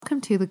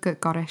welcome to The Good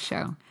Goddess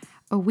Show,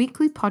 a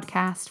weekly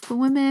podcast for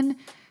women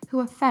who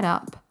are fed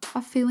up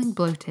of feeling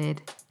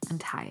bloated and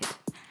tired.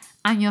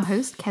 I'm your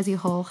host, Kezia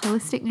Hall,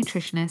 holistic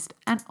nutritionist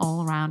and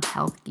all-around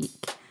health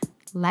geek.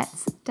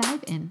 Let's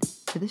dive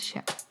into the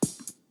show.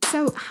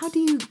 So, how do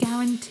you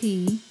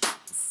guarantee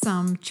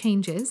some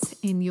changes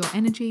in your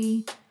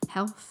energy,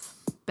 health,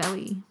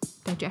 belly,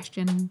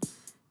 digestion,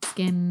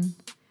 skin,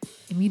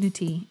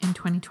 immunity in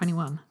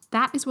 2021?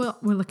 That is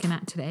what we're looking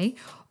at today.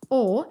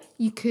 Or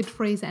you could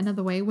phrase it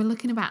another way. We're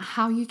looking about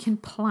how you can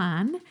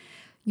plan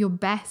your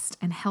best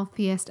and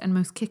healthiest and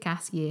most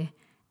kick-ass year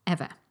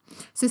ever.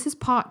 So this is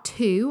part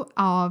 2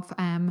 of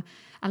a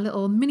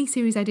little mini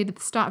series I did at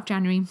the start of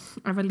January.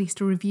 I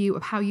released a review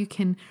of how you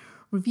can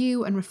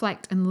review and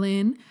reflect and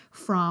learn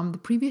from the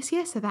previous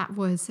year. So that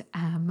was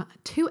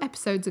 2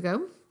 episodes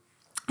ago.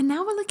 And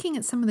now we're looking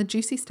at some of the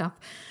juicy stuff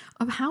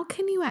of how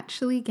can you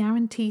actually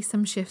guarantee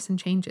some shifts and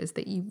changes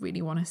that you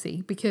really want to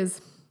see. Because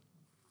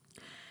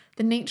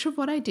the nature of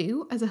what I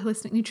do as a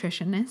holistic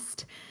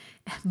nutritionist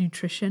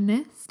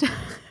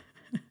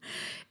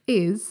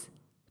is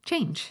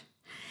change.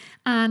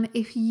 And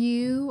if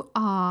you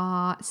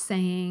are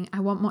saying,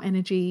 I want more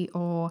energy,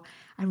 or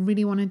I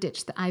really want to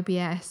ditch the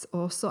IBS,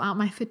 or sort out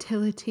my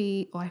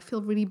fertility, or I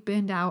feel really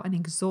burned out and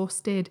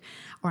exhausted,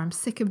 or I'm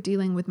sick of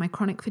dealing with my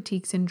chronic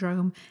fatigue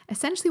syndrome,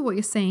 essentially what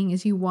you're saying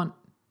is you want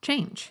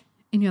change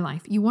in your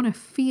life. You want to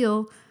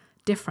feel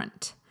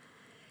different.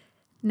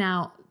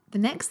 Now, the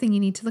next thing you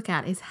need to look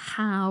at is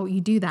how you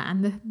do that.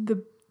 And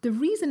the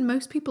reason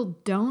most people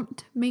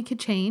don't make a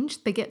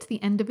change, they get to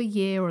the end of a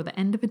year or the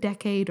end of a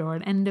decade or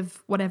an end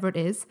of whatever it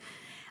is,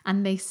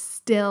 and they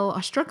still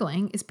are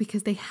struggling, is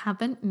because they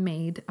haven't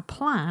made a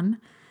plan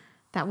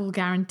that will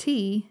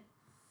guarantee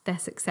their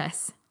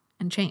success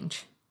and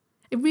change.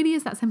 It really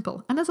is that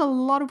simple. And that's a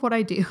lot of what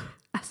I do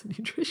as a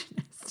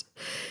nutritionist,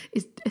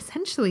 is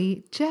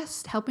essentially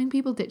just helping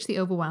people ditch the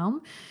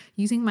overwhelm,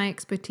 using my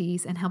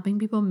expertise and helping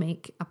people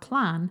make a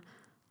plan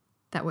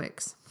that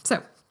works.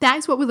 So that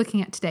is what we're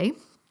looking at today.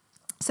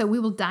 So we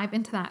will dive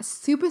into that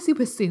super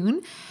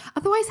soon.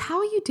 Otherwise, how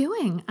are you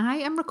doing? I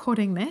am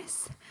recording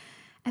this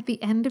at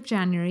the end of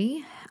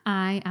January.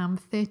 I am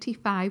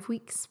 35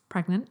 weeks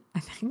pregnant, I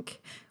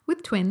think,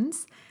 with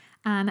twins.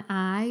 And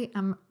I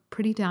am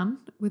pretty done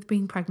with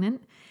being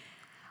pregnant.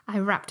 I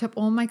wrapped up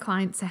all my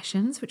client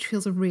sessions, which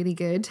feels really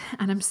good.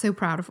 And I'm so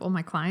proud of all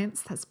my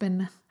clients.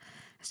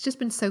 It's just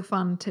been so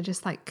fun to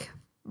just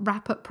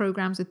wrap up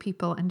programs with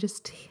people and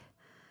just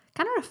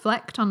kind of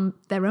reflect on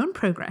their own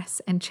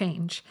progress and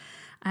change.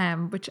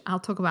 Which I'll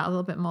talk about a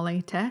little bit more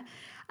later.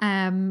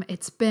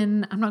 It's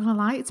been, I'm not going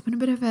to lie, it's been a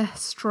bit of a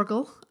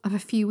struggle of a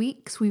few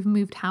weeks. We've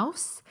moved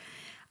house.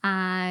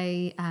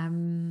 I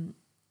am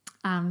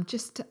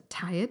just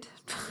tired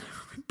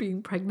from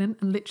being pregnant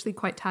and literally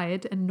quite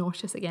tired and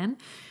nauseous again.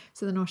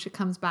 So the nausea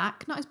comes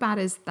back, not as bad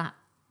as that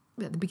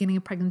at the beginning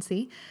of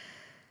pregnancy,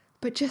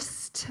 but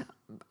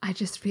I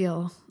just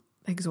feel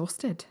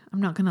exhausted.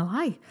 I'm not going to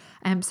lie.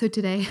 So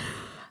today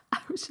I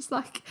was just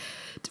like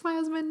to my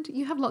husband,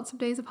 you have lots of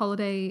days of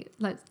holiday.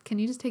 Can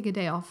you just take a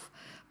day off?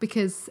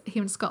 Because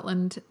here in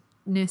Scotland,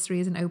 nursery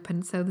isn't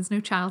open, so there's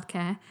no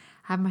childcare. I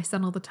have my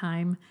son all the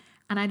time.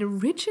 And I'd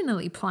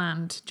originally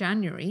planned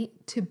January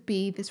to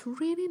be this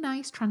really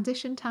nice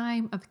transition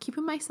time of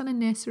keeping my son in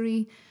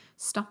nursery,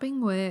 stopping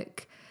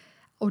work,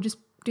 or just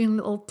doing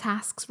little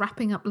tasks,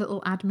 wrapping up little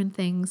admin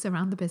things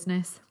around the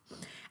business,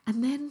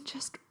 and then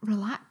just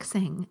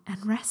relaxing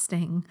and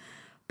resting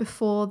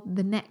before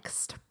the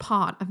next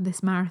part of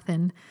this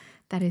marathon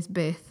that is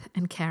birth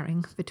and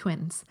caring for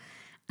twins.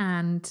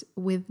 And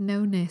with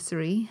no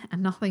nursery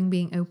and nothing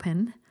being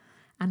open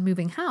and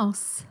moving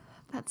house,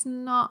 that's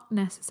not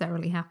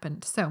necessarily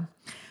happened. So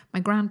my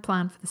grand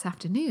plan for this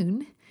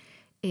afternoon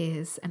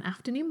is an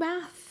afternoon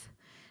bath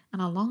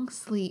and a long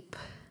sleep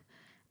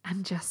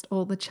and just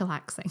all the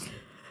chillaxing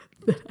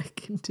that I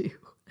can do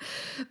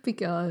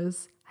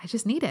because I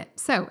just need it.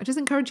 So I just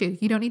encourage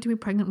you don't need to be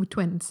pregnant with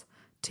twins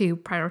to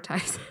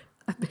prioritize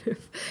a bit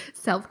of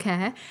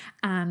self-care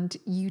and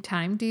you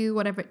time. Do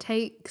whatever it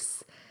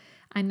takes.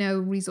 I know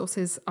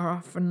resources are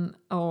often,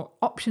 or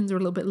options are a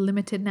little bit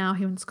limited now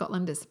here in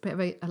Scotland. It's a bit of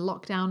a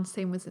lockdown,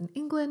 same as in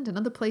England and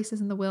other places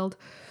in the world.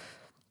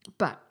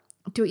 But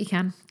do what you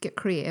can, get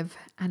creative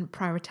and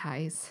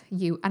prioritize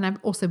you. And I've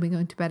also been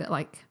going to bed at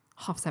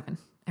 7:30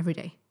 every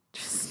day.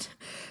 Just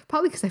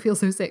partly because I feel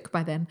so sick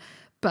by then.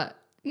 But,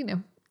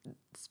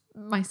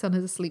 my son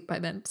is asleep by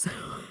then. So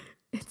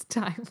it's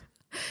time.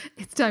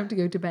 It's time to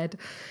go to bed.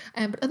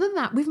 But other than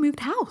that, we've moved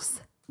house,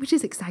 which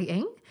is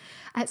exciting.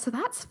 So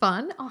that's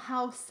fun. Our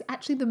house,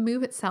 actually the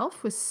move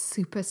itself was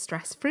super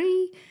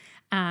stress-free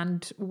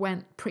and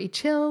went pretty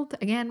chilled.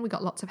 Again, we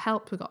got lots of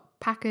help. We got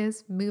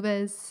packers,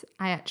 movers.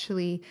 I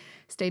actually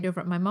stayed over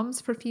at my mum's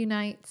for a few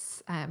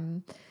nights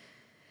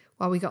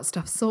while we got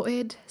stuff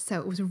sorted. So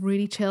it was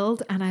really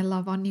chilled and I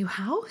love our new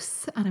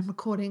house. And I'm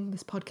recording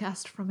this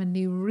podcast from a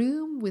new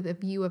room with a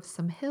view of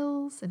some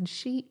hills and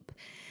sheep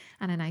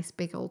and a nice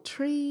big old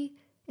tree.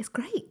 It's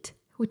great.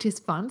 which is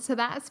fun. So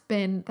that's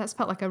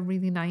felt like a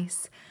really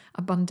nice,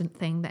 abundant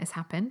thing that has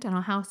happened. And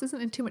our house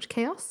isn't in too much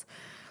chaos.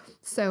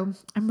 So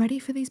I'm ready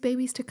for these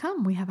babies to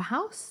come. We have a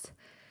house.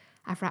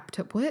 I've wrapped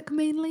up work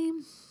mainly.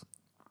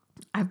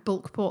 I've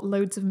bulk bought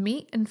loads of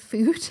meat and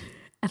food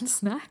and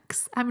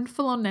snacks. I'm in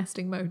full on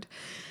nesting mode.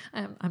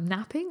 I'm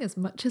napping as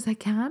much as I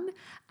can.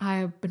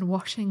 I've been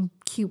washing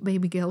cute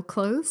baby girl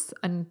clothes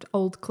and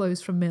old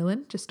clothes from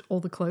Merlin, just all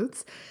the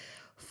clothes,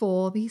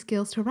 for these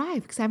girls to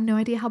arrive because I have no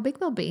idea how big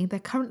they'll be. They're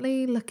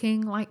currently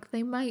looking like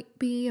they might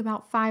be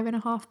about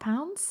 5.5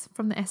 pounds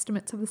from the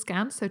estimates of the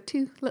scan. So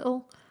 2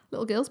 little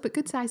girls, but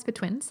good size for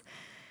twins.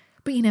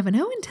 But you never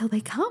know until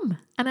they come.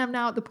 And I'm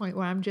now at the point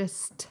where I'm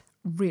just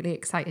really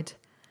excited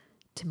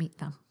to meet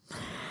them.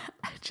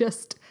 I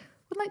just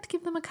would like to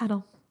give them a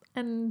cuddle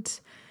and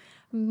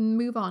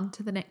move on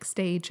to the next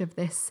stage of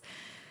this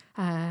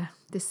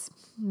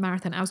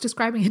marathon. I was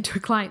describing it to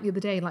a client the other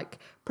day, like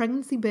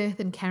pregnancy, birth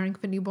and caring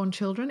for newborn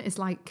children is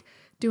like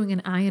doing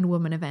an Iron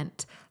Woman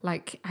event.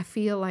 Like I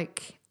feel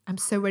like I'm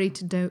so ready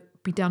to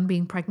be done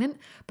being pregnant,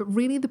 but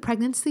really the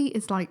pregnancy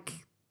is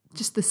like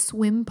just the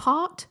swim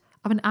part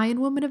of an Iron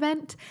Woman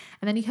event.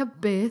 And then you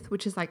have birth,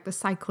 which is like the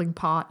cycling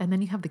part. And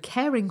then you have the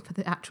caring for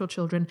the actual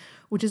children,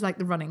 which is like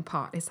the running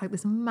part. It's like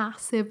this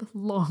massive,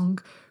 long,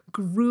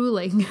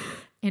 grueling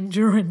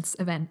endurance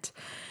event.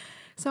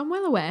 So I'm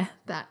well aware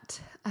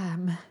that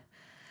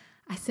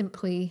I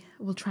simply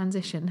will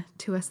transition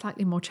to a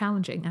slightly more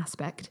challenging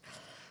aspect.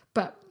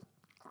 But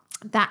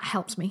that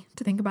helps me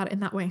to think about it in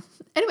that way.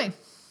 Anyway,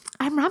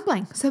 I'm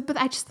rambling. But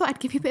I just thought I'd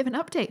give you a bit of an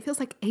update. It feels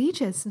like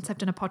ages since I've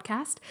done a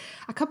podcast.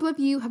 A couple of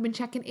you have been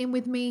checking in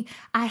with me.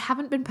 I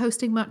haven't been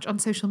posting much on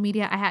social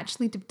media. I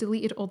actually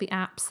deleted all the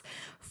apps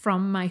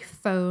from my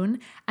phone.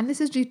 And this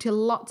is due to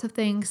lots of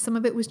things. Some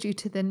of it was due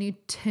to the new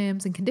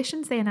terms and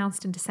conditions they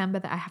announced in December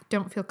that I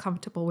don't feel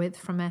comfortable with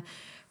from a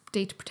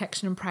data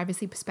protection and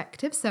privacy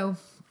perspective. So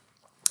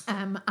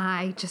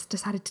I just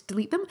decided to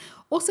delete them.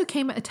 Also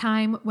came at a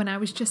time when I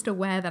was just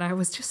aware that I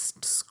was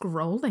just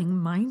scrolling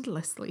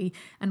mindlessly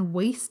and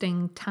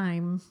wasting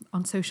time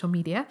on social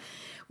media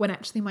when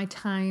actually my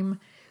time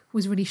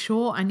was really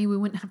short. I knew we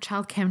wouldn't have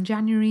childcare in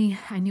January.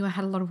 I knew I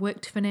had a lot of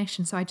work to finish.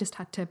 And so I just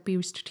had to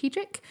be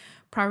strategic,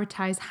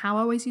 prioritize how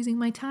I was using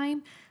my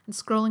time. And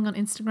scrolling on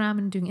Instagram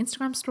and doing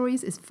Instagram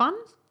stories is fun,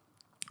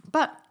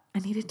 but I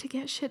needed to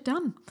get shit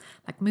done,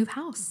 like move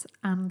house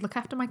and look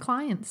after my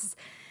clients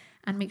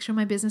and make sure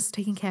my business is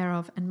taken care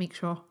of and make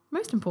sure,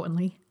 most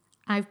importantly,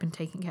 I've been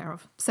taken care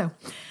of. So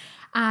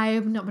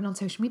I've not been on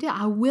social media.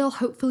 I will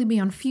hopefully be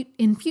on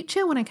in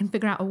future when I can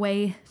figure out a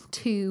way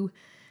to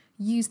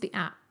use the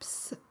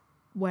apps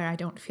where I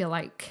don't feel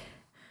like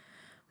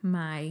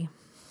my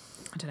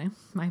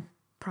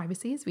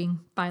privacy is being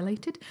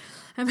violated.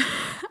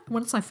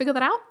 Once I figure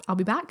that out, I'll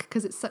be back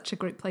because it's such a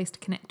great place to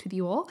connect with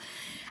you all.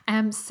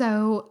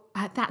 So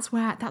that's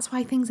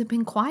why things have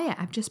been quiet.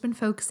 I've just been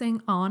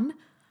focusing on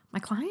my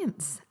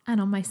clients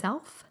and on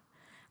myself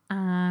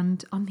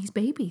and on these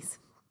babies.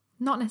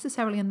 Not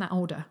necessarily in that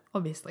order,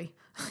 obviously,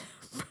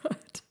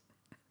 but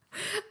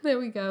there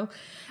we go.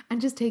 And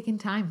just taking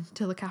time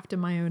to look after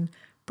my own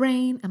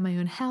brain and my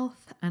own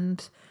health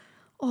and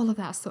all of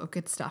that sort of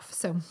good stuff.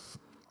 So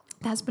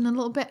that's been a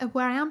little bit of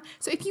where I am.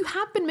 So if you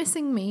have been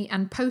missing me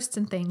and posts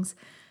and things,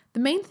 the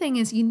main thing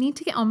is you need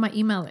to get on my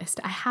email list.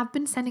 I have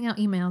been sending out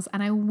emails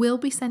and I will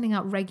be sending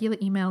out regular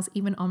emails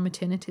even on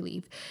maternity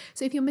leave.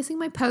 So if you're missing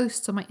my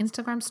posts or my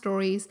Instagram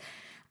stories,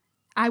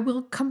 I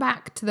will come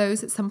back to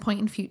those at some point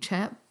in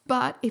future.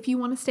 But if you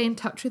want to stay in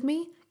touch with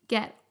me,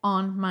 get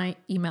on my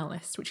email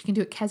list, which you can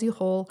do at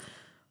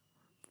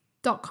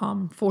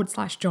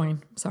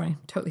keziahall.com/join. Sorry,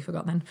 totally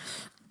forgot then.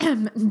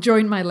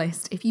 Join my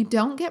list. If you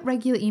don't get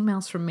regular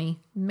emails from me,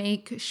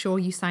 make sure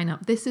you sign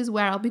up. This is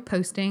where I'll be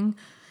posting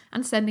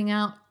and sending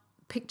out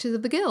pictures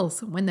of the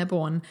girls when they're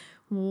born,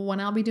 when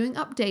I'll be doing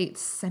updates,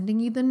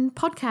 sending you the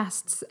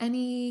podcasts,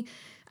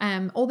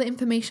 all the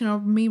information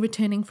of me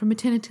returning from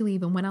maternity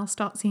leave and when I'll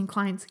start seeing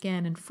clients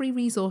again and free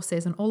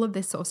resources and all of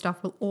this sort of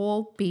stuff will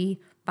all be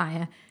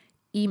via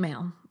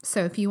email.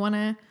 So if you want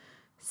to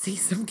see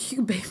some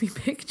cute baby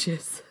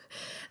pictures,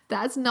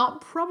 that's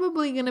not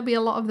probably going to be a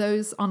lot of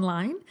those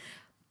online.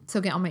 So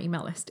get on my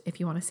email list if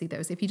you want to see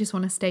those. If you just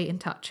want to stay in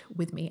touch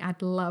with me,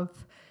 I'd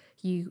love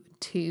you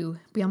to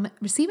be on the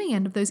receiving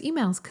end of those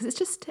emails because it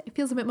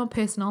feels a bit more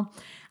personal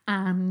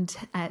and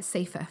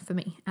safer for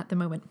me at the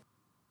moment.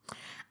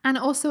 And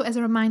also as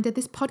a reminder,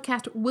 this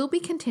podcast will be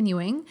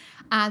continuing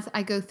as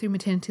I go through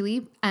maternity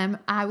leave.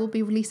 I will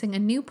be releasing a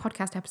new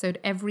podcast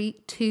episode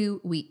every 2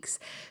 weeks.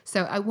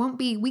 So I won't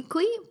be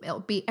weekly.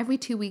 It'll be every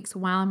 2 weeks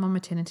while I'm on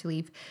maternity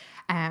leave.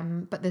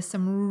 But there's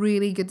some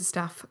really good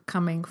stuff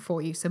coming for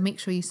you. So make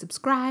sure you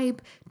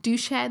subscribe. Do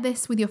share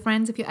this with your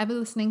friends. If you're ever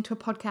listening to a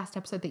podcast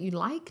episode that you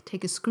like,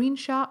 take a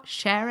screenshot,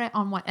 share it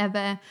on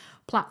whatever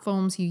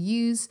platforms you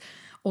use,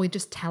 or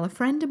just tell a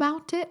friend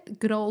about it.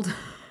 Good old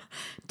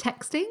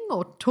texting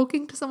or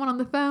talking to someone on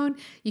the phone.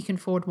 You can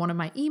forward one of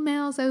my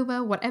emails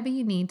over, whatever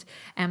you need.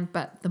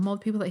 But the more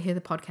people that hear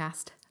the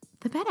podcast,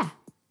 the better.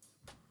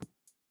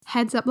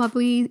 Heads up,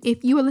 lovely.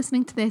 If you are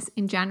listening to this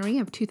in January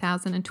of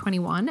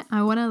 2021,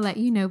 I want to let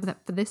you know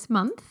that for this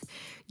month,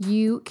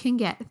 you can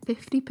get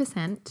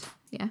 50%,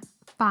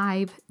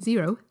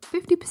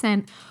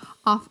 50%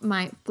 off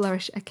my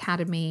Flourish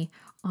Academy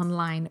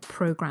online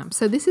program.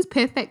 So this is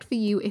perfect for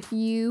you if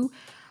you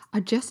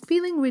are just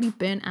feeling really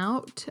burnt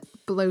out,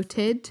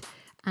 bloated,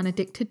 and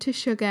addicted to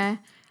sugar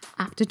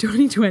after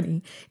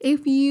 2020.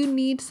 If you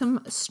need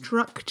some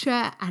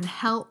structure and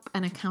help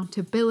and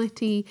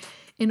accountability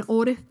in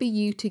order for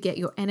you to get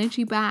your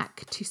energy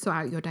back, to sort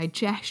out your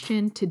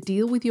digestion, to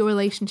deal with your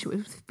relationship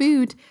with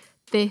food,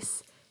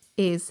 this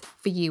is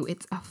for you.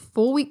 It's a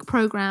 4-week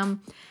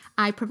program.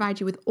 I provide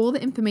you with all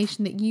the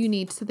information that you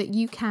need so that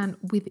you can,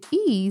 with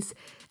ease,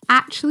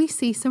 actually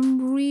see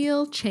some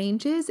real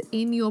changes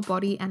in your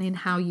body and in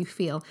how you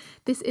feel.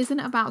 This isn't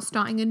about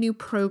starting a new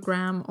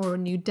program or a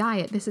new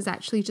diet. This is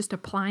actually just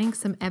applying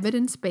some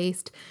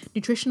evidence-based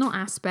nutritional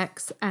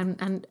aspects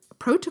and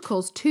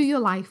protocols to your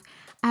life,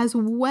 as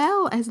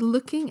well as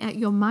looking at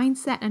your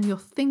mindset and your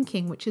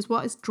thinking, which is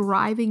what is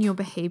driving your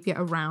behavior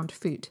around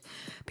food.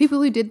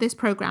 People who did this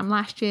program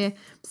last year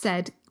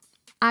said,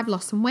 I've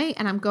lost some weight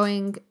and I'm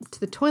going to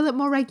the toilet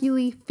more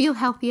regularly, feel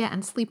healthier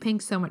and sleeping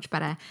so much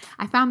better.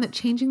 I found that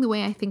changing the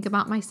way I think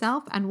about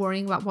myself and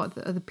worrying about what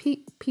the other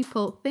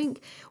people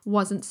think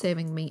wasn't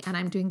serving me, and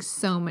I'm doing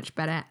so much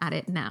better at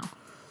it now.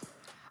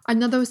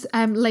 Another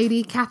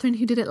lady, Catherine,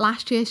 who did it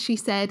last year, she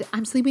said,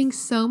 I'm sleeping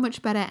so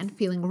much better and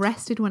feeling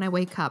rested when I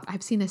wake up.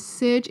 I've seen a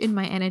surge in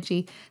my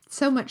energy,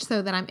 so much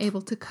so that I'm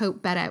able to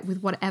cope better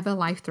with whatever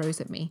life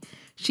throws at me.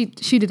 She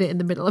did it in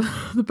the middle of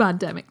the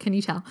pandemic, can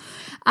you tell?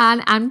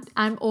 And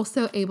I'm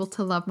also able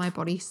to love my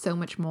body so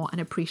much more and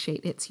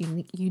appreciate its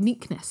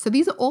uniqueness. So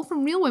these are all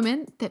from real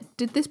women that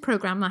did this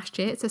program last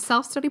year. It's a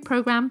self-study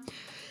program.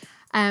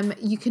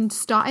 You can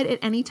start it at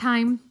any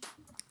time.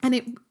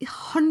 And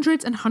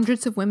hundreds and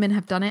hundreds of women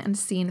have done it and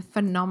seen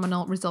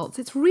phenomenal results.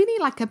 It's really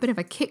like a bit of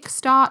a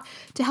kickstart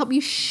to help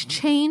you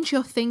change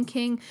your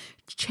thinking,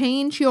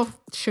 change your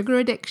sugar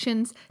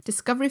addictions,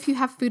 discover if you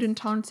have food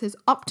intolerances,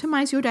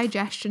 optimize your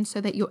digestion so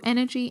that your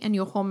energy and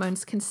your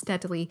hormones can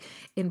steadily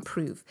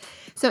improve.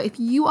 So if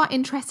you are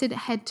interested,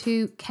 head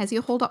to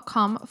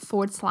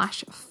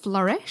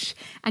keziahall.com/flourish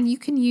and you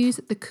can use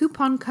the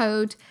coupon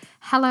code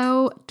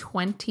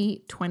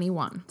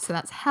HELLO2021. So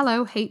that's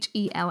HELLO,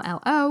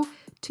 HELLO,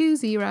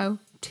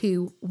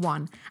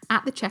 2021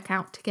 at the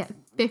checkout to get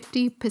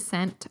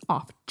 50%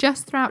 off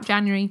just throughout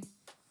January.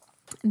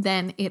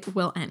 Then it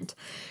will end.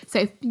 So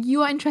if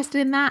you are interested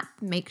in that,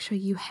 make sure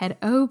you head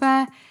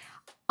over.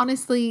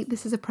 Honestly,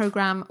 this is a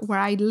program where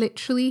I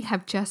literally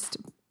have just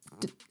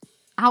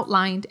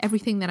outlined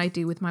everything that I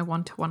do with my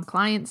one-to-one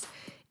clients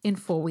in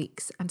 4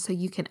 weeks. And so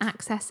you can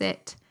access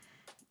it,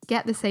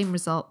 get the same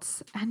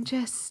results, and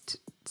just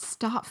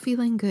start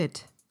feeling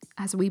good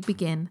as we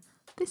begin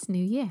this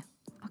new year.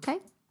 Okay?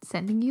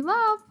 Sending you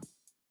love.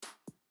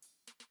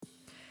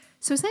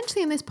 So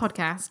essentially in this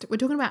podcast, we're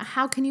talking about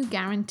how can you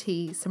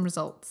guarantee some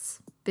results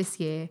this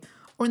year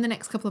or in the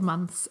next couple of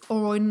months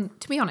or in,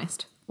 to be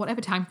honest,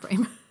 whatever time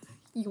frame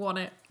you want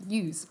to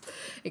use.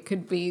 It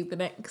could be the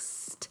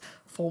next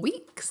 4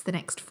 weeks, the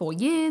next 4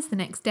 years, the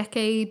next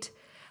decade.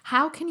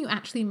 How can you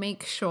actually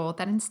make sure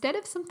that instead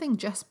of something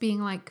just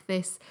being like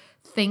this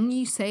thing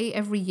you say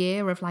every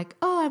year of like,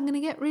 oh, I'm going to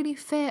get really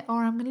fit,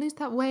 or I'm going to lose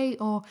that weight,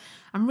 or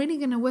I'm really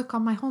going to work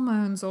on my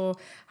hormones, or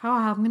oh,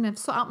 I'm going to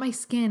sort out my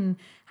skin.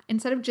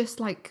 Instead of just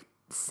like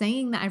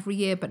saying that every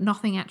year, but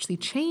nothing actually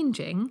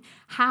changing,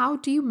 how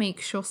do you make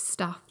sure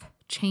stuff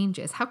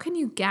changes? How can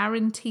you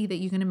guarantee that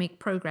you're going to make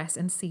progress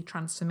and see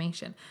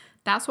transformation?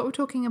 That's what we're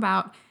talking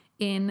about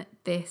in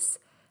this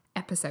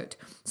episode.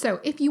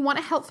 So if you want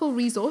a helpful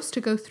resource to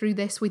go through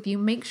this with you,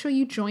 make sure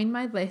you join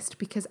my list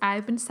because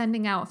I've been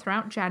sending out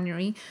throughout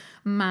January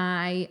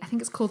I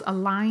think it's called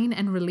Align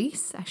and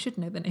Release. I should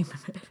know the name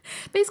of it.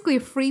 Basically a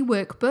free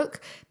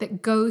workbook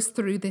that goes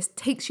through this,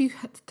 takes you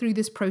through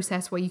this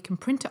process where you can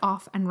print it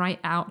off and write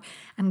out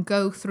and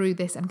go through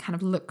this and kind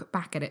of look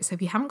back at it. So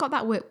if you haven't got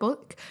that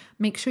workbook,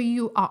 make sure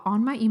you are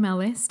on my email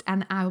list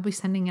and I will be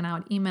sending it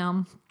out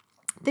email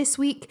this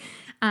week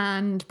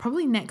and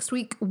probably next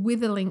week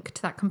with a link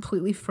to that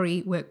completely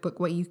free workbook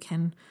where you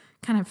can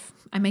I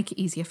make it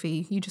easier for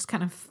you. You just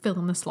kind of fill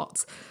in the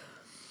slots.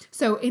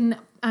 So in,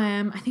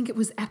 I think it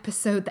was the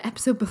episode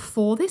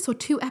before this or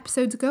 2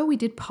 episodes ago, we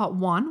did part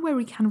 1 where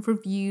we kind of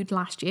reviewed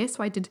last year.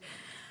 So I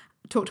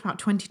talked about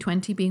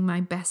 2020 being my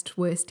best,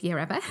 worst year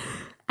ever.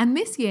 And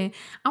this year,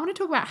 I want to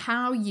talk about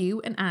how you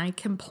and I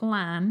can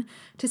plan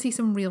to see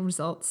some real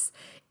results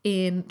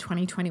in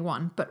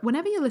 2021. But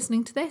whenever you're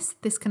listening to this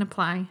can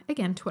apply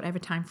again to whatever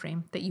time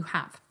frame that you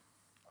have.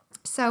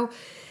 So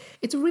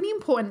it's really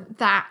important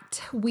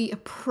that we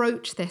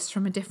approach this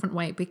from a different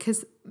way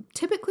because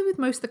typically with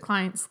most of the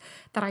clients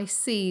that I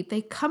see,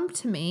 they come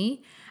to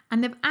me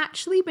and they've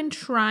actually been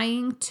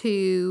trying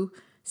to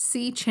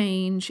see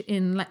change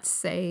in, let's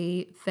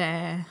say,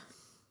 their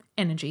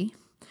energy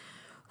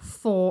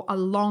for a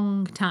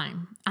long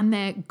time. And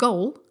their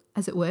goal,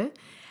 as it were,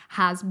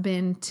 has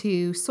been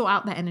to sort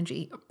out their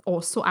energy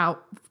or sort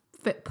out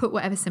put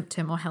whatever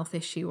symptom or health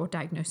issue or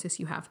diagnosis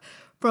you have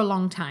for a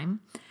long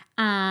time,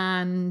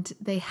 and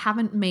they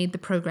haven't made the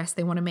progress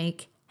they want to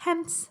make,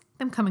 hence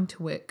them coming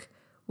to work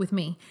with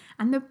me.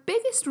 And the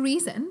biggest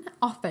reason,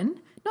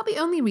 often, not the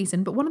only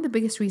reason, but one of the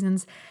biggest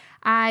reasons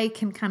I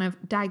can kind of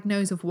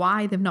diagnose of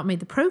why they've not made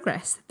the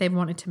progress they've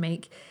wanted to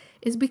make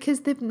is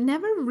because they've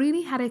never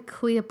really had a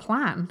clear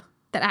plan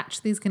that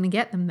actually is going to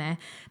get them there.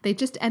 They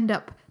just end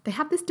up, they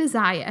have this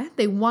desire,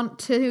 they want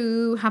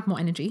to have more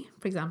energy,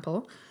 for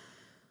example,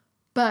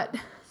 but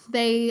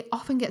they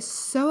often get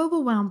so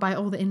overwhelmed by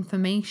all the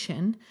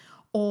information,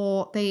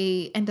 or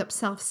they end up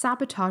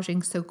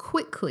self-sabotaging so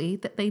quickly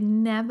that they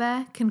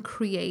never can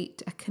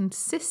create a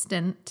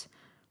consistent,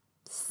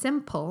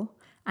 simple,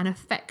 and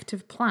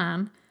effective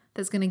plan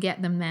that's going to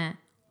get them there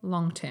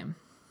long term.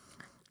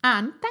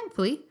 And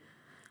thankfully,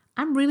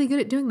 I'm really good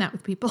at doing that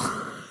with people.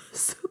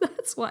 So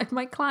that's why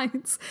my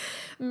clients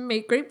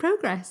make great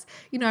progress.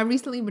 I've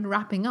recently been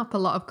wrapping up a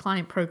lot of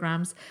client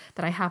programs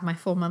that I have, my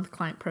 4-month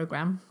client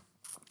program.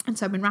 And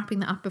so I've been wrapping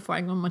that up before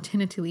I go on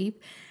maternity leave.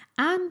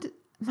 And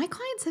my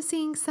clients are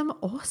seeing some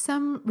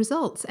awesome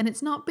results. And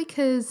it's not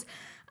because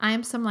I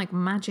am some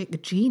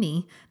magic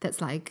genie that's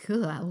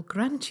I'll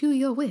grant you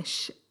your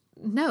wish.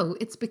 No,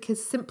 it's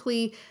because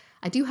simply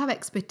I do have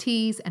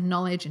expertise and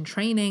knowledge and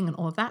training and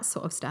all of that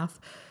sort of stuff.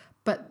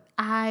 But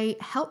I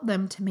help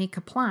them to make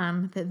a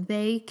plan that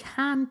they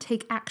can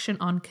take action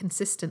on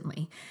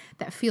consistently,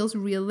 that feels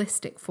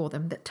realistic for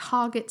them, that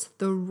targets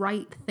the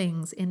right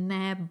things in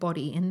their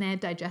body, in their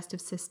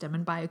digestive system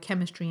and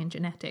biochemistry and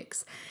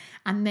genetics.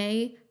 And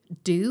they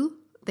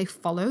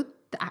follow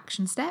the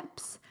action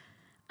steps,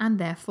 and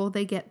therefore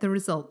they get the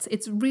results.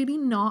 It's really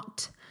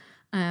not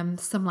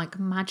some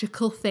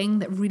magical thing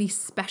that really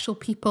special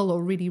people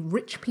or really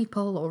rich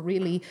people or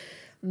really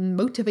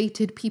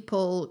motivated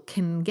people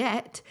can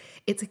get.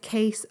 It's a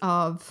case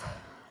of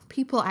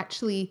people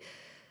actually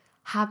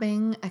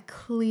having a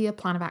clear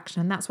plan of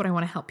action, and that's what I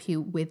want to help you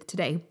with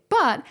today.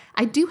 But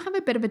I do have a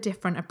bit of a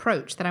different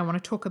approach that I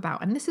want to talk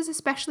about, and this is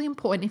especially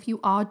important if you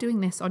are doing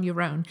this on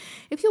your own.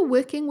 If you're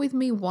working with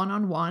me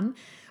one-on-one,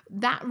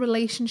 that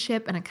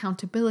relationship and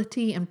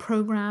accountability and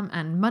program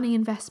and money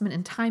investment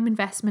and time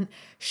investment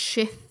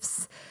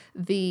shifts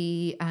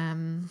the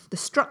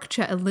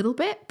structure a little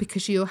bit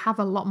because you'll have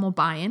a lot more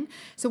buy-in.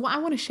 So what I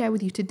want to share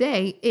with you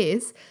today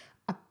is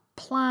a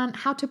plan,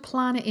 how to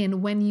plan it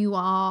in when you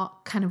are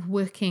kind of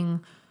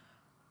working,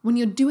 when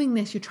you're doing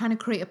this, you're trying to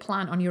create a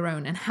plan on your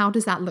own, and how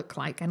does that look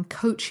like, and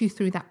coach you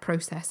through that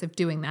process of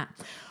doing that.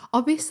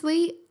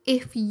 Obviously,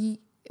 if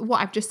what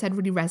I've just said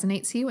really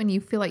resonates you and you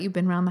feel like you've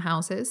been around the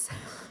houses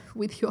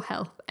with your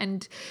health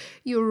and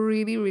you're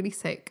really, really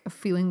sick of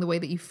feeling the way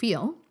that you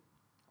feel,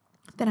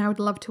 then I would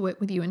love to work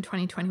with you in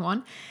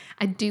 2021.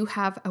 I do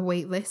have a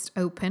wait list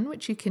open,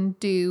 which you can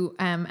do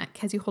at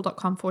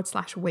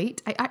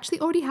keziahall.com/wait. I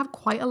actually already have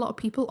quite a lot of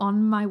people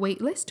on my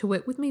wait list to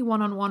work with me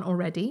one-on-one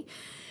already.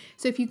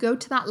 So if you go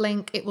to that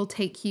link, it will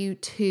take you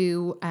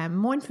to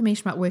more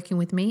information about working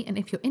with me. And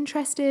if you're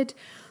interested,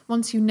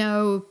 once you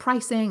know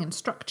pricing and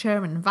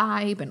structure and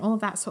vibe and all of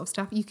that sort of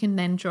stuff, you can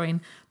then join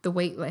the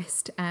wait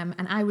list.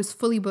 And I was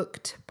fully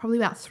booked probably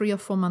about 3 or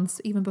 4 months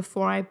even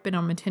before I've been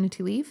on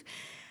maternity leave.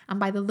 And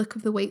by the look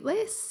of the wait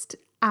list,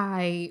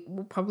 I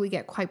will probably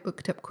get quite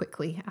booked up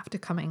quickly after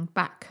coming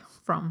back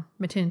from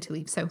maternity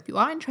leave. So if you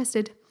are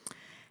interested,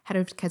 head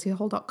over to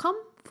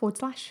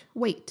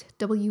keziahall.com/wait,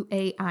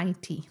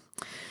 WAIT.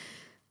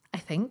 I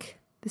think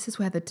this is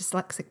where the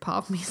dyslexic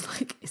part of me is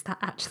like, is that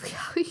actually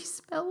how you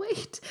spell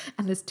wait?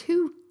 And there's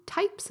 2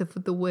 types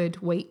of the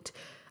word wait.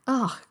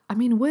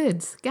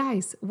 Words,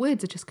 guys,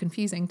 words are just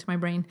confusing to my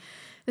brain.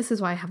 This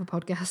is why I have a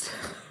podcast,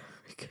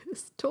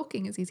 because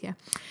talking is easier.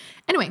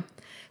 Anyway,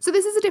 so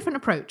this is a different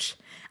approach.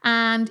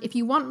 And if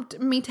you want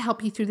me to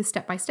help you through this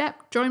step by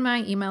step, join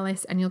my email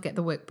list and you'll get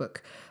the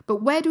workbook.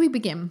 But where do we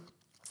begin?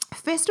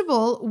 First of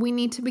all, we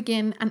need to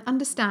begin and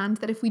understand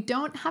that if we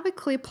don't have a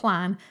clear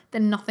plan,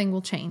 then nothing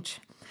will change.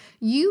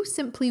 You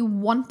simply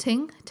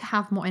wanting to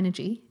have more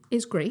energy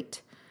is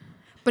great,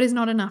 but is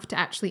not enough to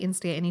actually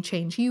instigate any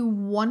change. You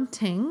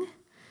wanting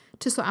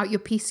to sort out your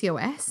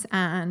PCOS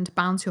and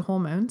balance your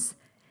hormones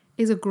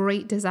is a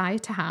great desire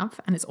to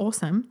have, and it's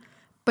awesome,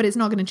 but it's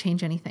not going to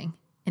change anything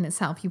in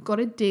itself. You've got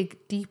to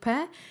dig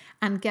deeper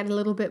and get a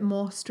little bit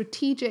more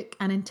strategic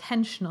and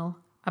intentional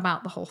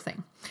about the whole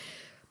thing.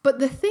 But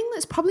the thing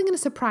that's probably going to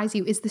surprise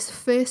you is this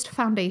first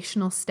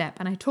foundational step.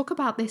 And I talk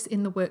about this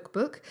in the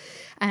workbook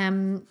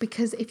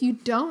because if you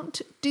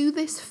don't do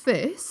this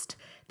first,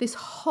 this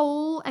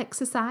whole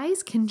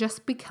exercise can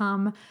just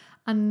become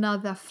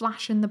another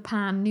flash in the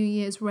pan, New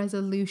Year's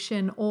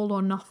resolution, all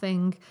or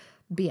nothing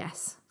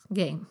BS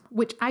game,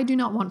 which I do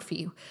not want for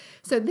you.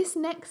 So this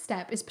next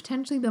step is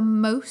potentially the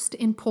most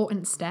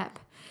important step.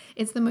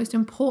 It's the most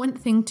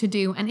important thing to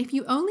do. And if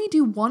you only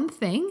do one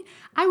thing,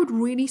 I would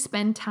really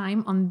spend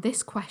time on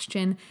this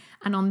question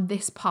and on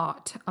this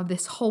part of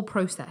this whole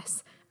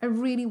process. I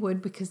really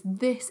would, because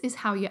this is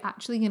how you're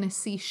actually going to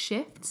see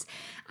shifts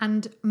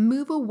and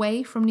move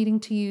away from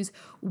needing to use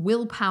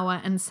willpower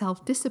and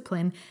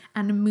self-discipline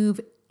and move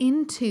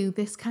into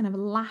this kind of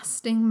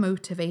lasting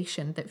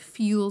motivation that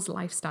fuels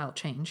lifestyle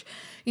change.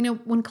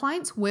 When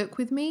clients work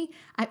with me,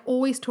 I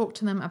always talk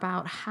to them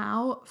about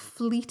how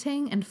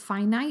fleeting and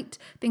finite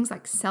things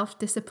like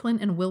self-discipline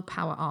and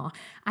willpower are.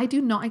 I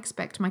do not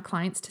expect my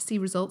clients to see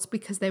results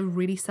because they're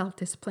really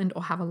self-disciplined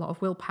or have a lot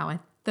of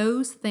willpower.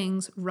 Those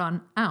things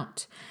run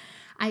out.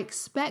 I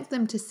expect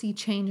them to see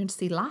change and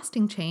see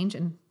lasting change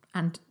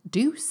and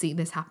do see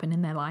this happen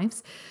in their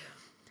lives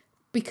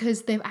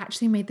because they've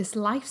actually made this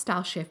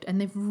lifestyle shift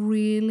and they've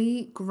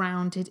really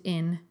grounded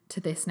in to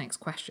this next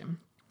question.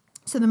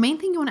 So the main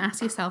thing you want to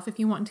ask yourself if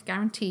you want to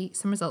guarantee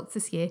some results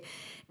this year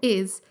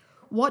is,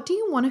 what do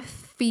you want to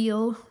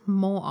feel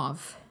more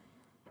of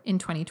in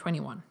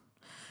 2021?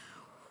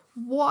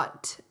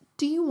 What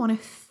do you want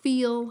to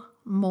feel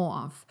more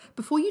of?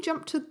 Before you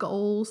jump to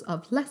goals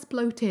of less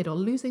bloated or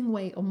losing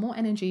weight or more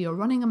energy or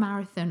running a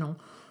marathon or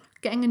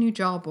getting a new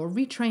job or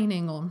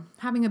retraining or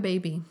having a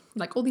baby,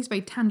 like all these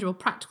very tangible,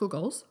 practical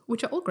goals,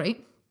 which are all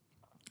great,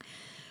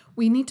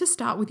 we need to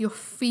start with your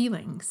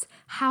feelings.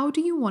 How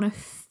do you want to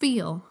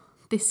feel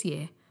this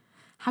year?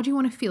 How do you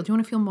want to feel? Do you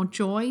want to feel more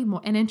joy,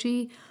 more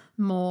energy,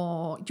 do you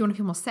want to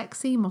feel more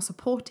sexy, more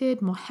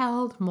supported, more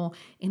held, more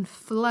in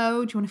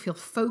flow? Do you want to feel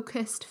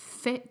focused,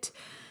 fit,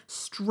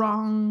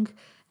 strong,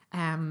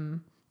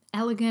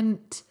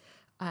 elegant,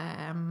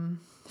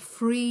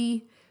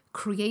 free,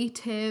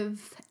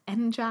 creative,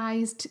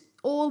 energized,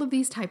 all of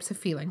these types of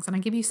feelings? And I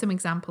give you some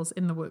examples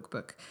in the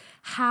workbook.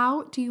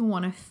 How do you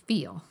want to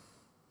feel?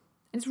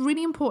 It's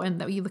really important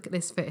that you look at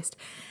this first.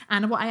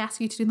 And what I ask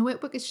you to do in the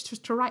workbook is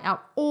just to write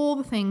out all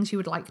the things you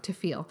would like to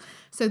feel.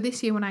 So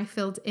this year when I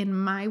filled in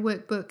my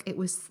workbook, it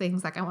was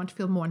things like I want to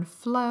feel more in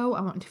flow.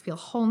 I want to feel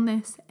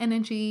wholeness,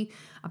 energy,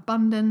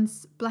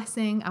 abundance,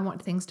 blessing. I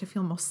want things to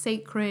feel more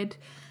sacred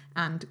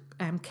and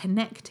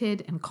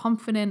connected and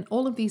confident,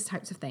 all of these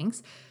types of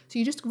things. So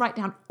you just write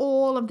down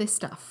all of this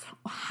stuff.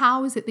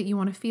 How is it that you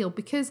want to feel?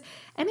 Because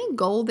any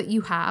goal that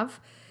you have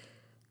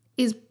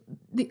is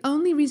the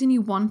only reason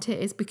you want it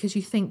is because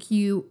you think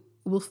you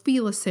will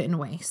feel a certain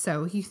way.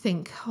 So you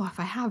think, if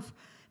I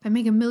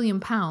make £1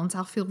 million,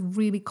 I'll feel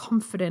really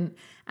confident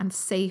and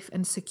safe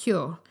and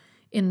secure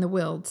in the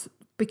world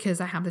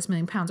because I have this £1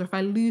 million. Or if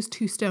I lose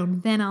 2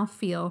 stone, then I'll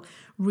feel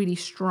really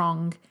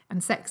strong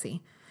and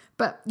sexy.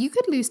 But you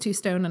could lose 2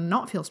 stone and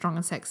not feel strong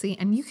and sexy,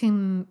 and you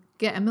can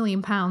get £1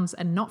 million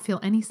and not feel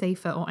any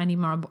safer or any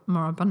more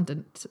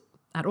abundant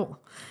at all.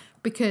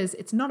 Because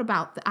it's not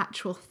about the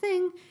actual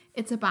thing,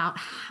 it's about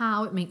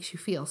how it makes you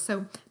feel.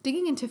 So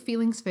digging into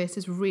feelings first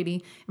is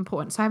really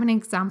important. So I have an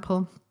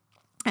example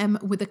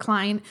with a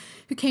client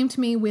who came to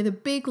me with a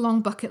big,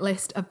 long bucket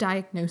list of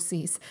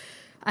diagnoses.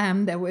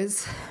 There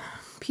was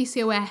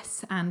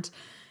PCOS and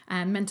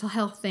mental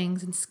health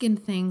things and skin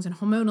things and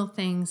hormonal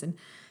things and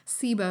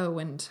SIBO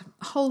and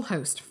a whole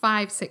host,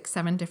 5, 6,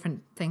 7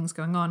 different things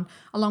going on,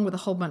 along with a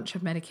whole bunch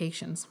of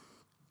medications.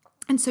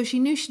 And so she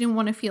knew she didn't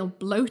want to feel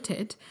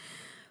bloated.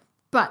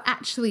 But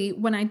actually,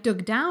 when I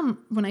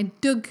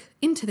dug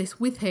into this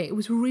with her, it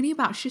was really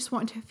about she just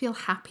wanted to feel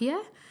happier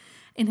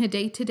in her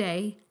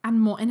day-to-day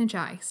and more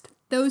energized.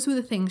 Those were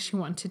the things she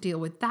wanted to deal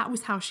with. That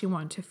was how she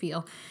wanted to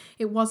feel.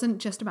 It wasn't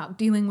just about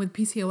dealing with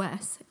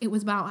PCOS. It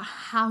was about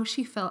how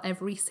she felt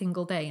every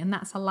single day. And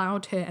that's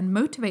allowed her and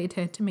motivated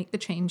her to make the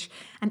change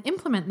and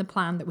implement the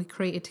plan that we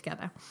created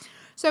together.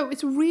 So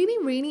it's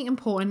really, really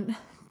important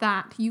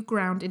that you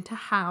ground into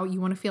how you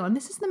want to feel. And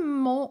this is the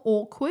more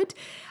awkward.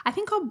 I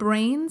think our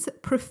brains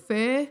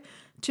prefer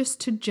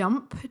just to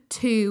jump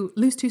to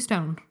lose 2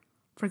 stone,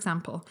 for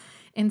example,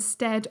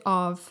 instead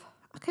of,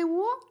 okay,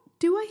 what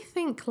do I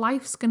think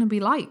life's going to be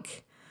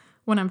like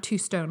when I'm 2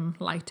 stone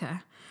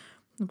lighter?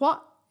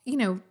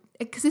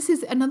 Because this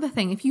is another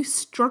thing. If you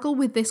struggle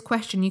with this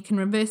question, you can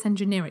reverse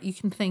engineer it. You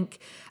can think,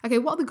 okay,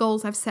 what are the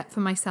goals I've set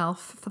for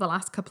myself for the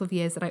last couple of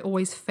years that I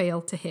always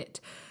fail to hit?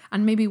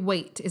 And maybe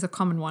weight is a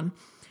common one.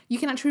 You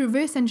can actually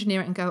reverse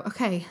engineer it and go,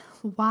 okay,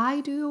 why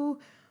do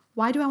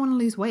I want to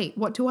lose weight?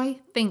 What do I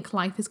think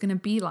life is going to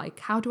be like?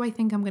 How do I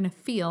think I'm going to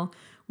feel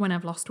when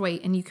I've lost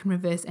weight? And you can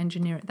reverse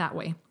engineer it that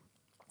way.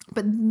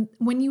 But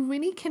when you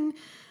really can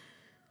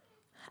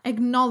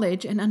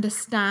acknowledge and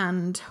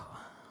understand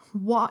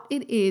what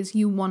it is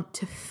you want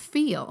to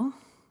feel,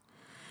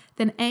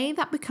 then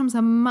that becomes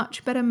a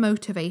much better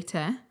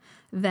motivator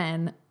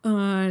than,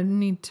 I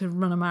need to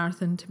run a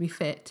marathon to be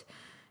fit.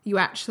 You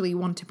actually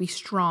want to be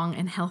strong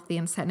and healthy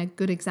and setting a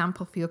good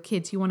example for your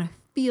kids. You want to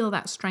feel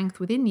that strength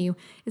within you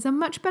is a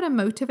much better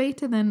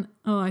motivator than,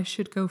 I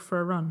should go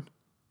for a run,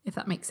 if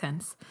that makes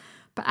sense.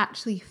 But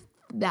actually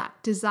that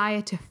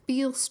desire to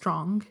feel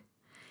strong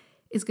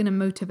is going to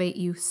motivate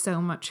you so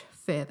much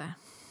further.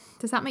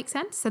 Does that make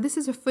sense? So this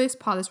is the first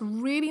part that's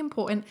really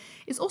important.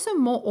 It's also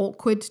more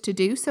awkward to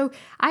do. So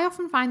I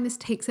often find this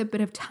takes a bit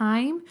of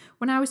time.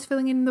 When I was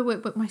filling in the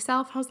workbook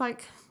myself, I was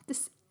like,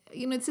 this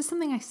is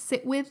something I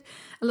sit with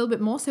a little bit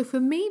more. So for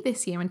me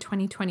this year in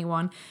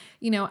 2021,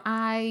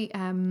 I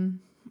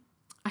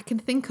can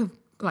think of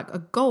like a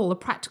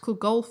practical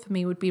goal for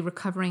me would be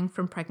recovering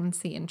from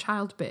pregnancy and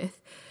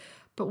childbirth.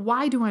 But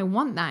why do I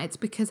want that? It's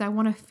because I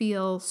want to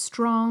feel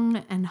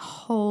strong and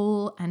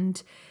whole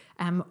and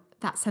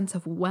that sense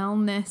of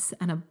wellness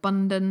and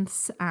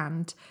abundance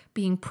and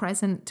being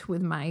present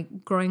with my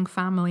growing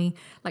family,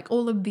 like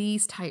all of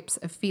these types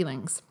of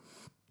feelings.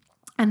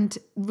 And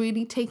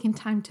really taking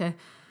time to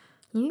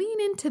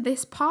lean into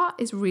this part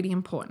is really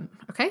important.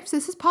 Okay, so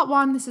this is part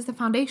one. This is the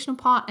foundational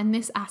part, and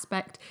this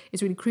aspect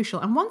is really crucial.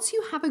 And once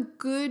you have a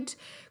good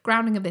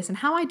grounding of this, and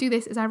how I do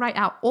this is I write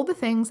out all the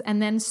things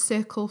and then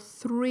circle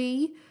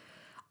 3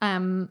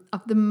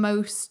 of the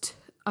most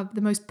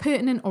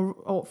pertinent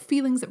or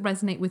feelings that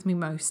resonate with me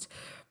most.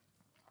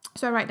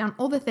 So I write down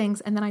all the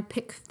things and then I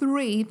pick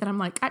 3 that I'm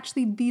like,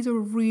 actually, these are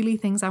really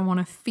things I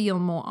want to feel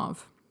more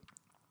of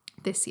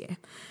this year.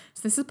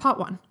 So this is part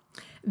 1.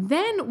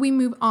 Then we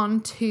move on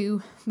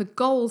to the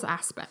goals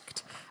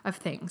aspect of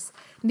things.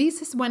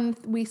 This is when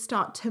we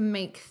start to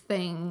make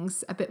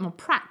things a bit more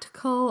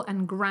practical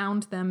and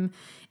ground them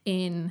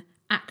in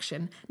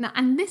action. Now,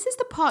 and this is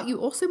the part you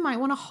also might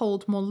want to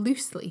hold more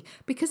loosely,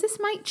 because this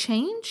might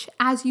change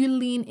as you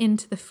lean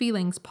into the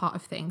feelings part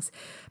of things.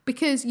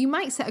 Because you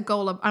might set a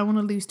goal of, I want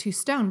to lose 2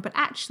 stone, but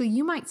actually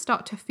you might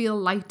start to feel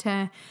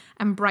lighter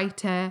and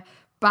brighter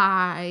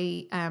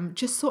by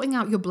just sorting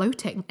out your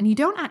bloating, and you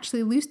don't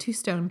actually lose 2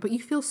 stone, but you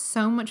feel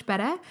so much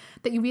better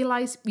that you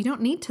realize you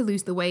don't need to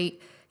lose the weight.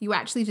 You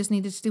actually just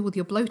needed to deal with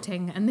your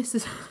bloating. And this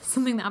is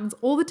something that happens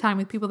all the time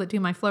with people that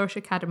do my Flourish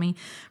Academy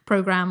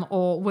program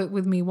or work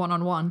with me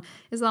one-on-one,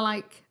 is they're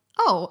like,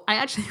 oh, I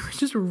actually was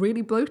just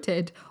really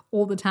bloated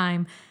all the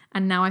time,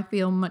 and now I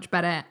feel much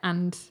better.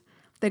 And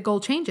their goal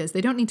changes. They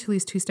don't need to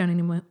lose 2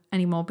 stone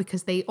anymore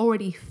because they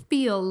already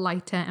feel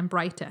lighter and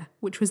brighter,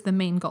 which was the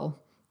main goal.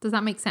 Does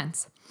that make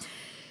sense?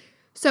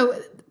 So,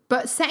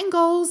 but setting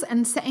goals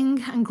and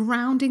setting and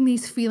grounding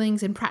these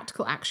feelings in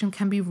practical action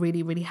can be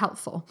really, really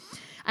helpful.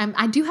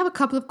 I do have a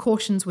couple of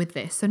cautions with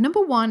this. So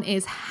number 1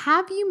 is,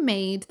 have you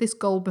made this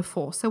goal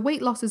before? So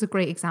weight loss is a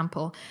great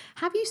example.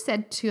 Have you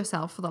said to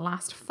yourself for the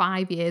last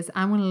 5 years,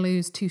 I want to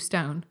lose 2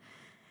 stone,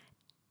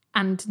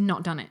 and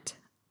not done it?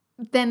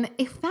 Then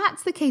if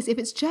that's the case, if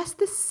it's just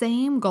the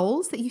same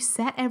goals that you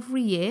set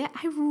every year,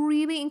 I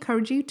really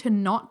encourage you to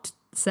not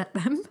set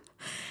them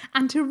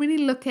and to really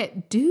look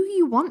at, do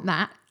you want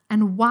that?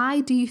 And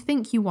why do you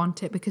think you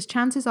want it? Because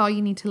chances are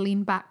you need to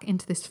lean back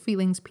into this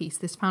feelings piece,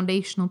 this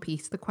foundational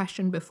piece, the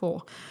question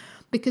before.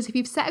 Because if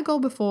you've set a goal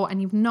before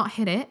and you've not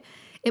hit it,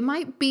 it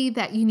might be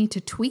that you need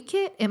to tweak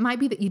it. It might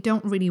be that you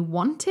don't really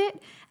want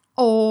it,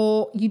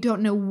 or you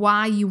don't know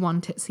why you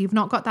want it. So you've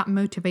not got that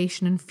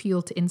motivation and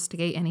fuel to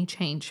instigate any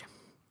change.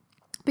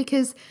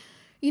 Because,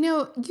 you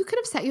know, you could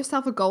have set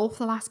yourself a goal for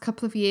the last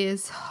couple of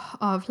years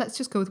of, let's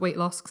just go with weight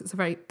loss because it's a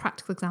very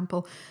practical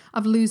example,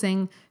 of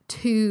losing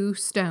 2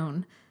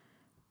 stone.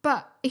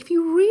 But if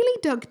you really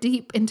dug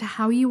deep into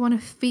how you want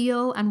to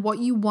feel and what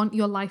you want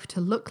your life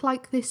to look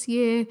like this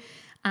year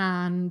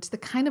and the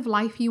kind of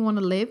life you want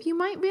to live, you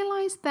might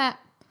realize that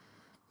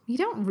you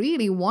don't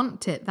really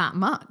want it that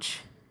much.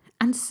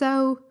 And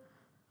so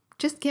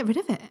just get rid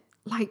of it.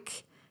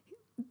 Like,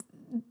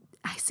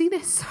 I see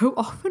this so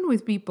often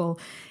with people.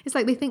 It's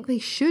like they think they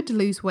should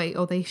lose weight,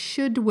 or they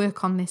should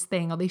work on this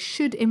thing, or they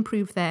should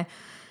improve their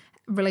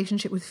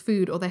relationship with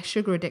food or their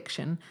sugar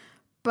addiction.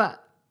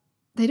 But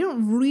they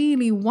don't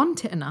really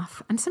want it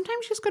enough. And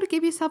sometimes you just got to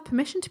give yourself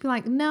permission to be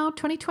like, no,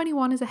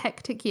 2021 is a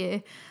hectic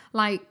year.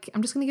 Like,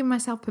 I'm just going to give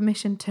myself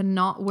permission to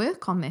not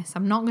work on this.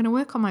 I'm not going to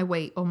work on my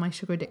weight or my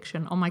sugar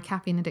addiction or my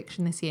caffeine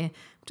addiction this year.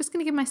 I'm just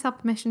going to give myself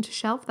permission to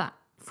shelve that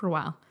for a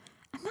while.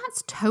 And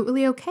that's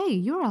totally okay.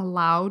 You're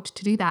allowed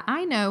to do that.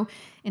 I know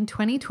in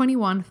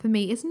 2021 for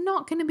me is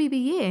not going to be the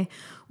year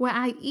where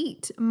I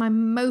eat my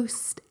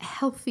most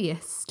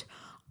healthiest,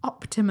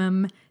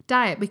 optimum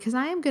diet, because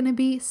I am going to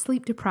be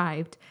sleep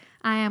deprived.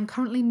 I am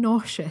currently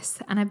nauseous,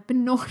 and I've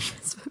been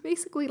nauseous for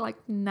basically like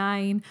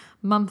 9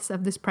 months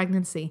of this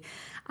pregnancy.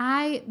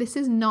 This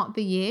is not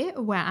the year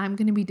where I'm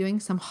going to be doing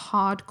some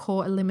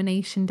hardcore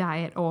elimination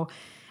diet or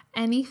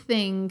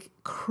anything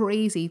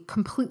crazy,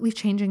 completely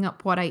changing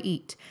up what I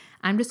eat.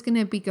 I'm just going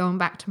to be going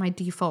back to my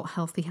default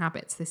healthy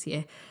habits this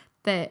year.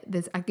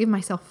 I give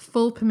myself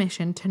full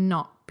permission to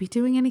not be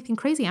doing anything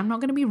crazy. I'm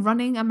not going to be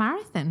running a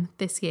marathon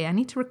this year. I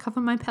need to recover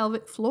my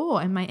pelvic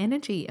floor and my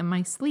energy and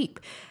my sleep.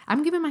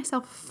 I'm giving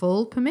myself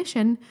full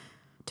permission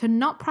to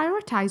not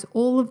prioritize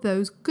all of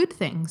those good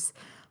things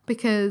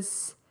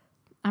because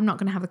I'm not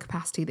going to have the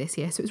capacity this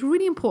year. So it's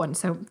really important.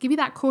 So give you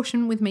that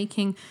caution with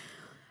making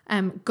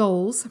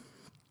goals.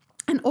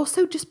 And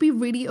also just be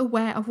really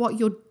aware of what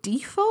your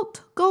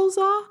default goals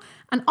are.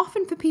 And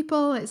often for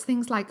people, it's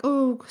things like,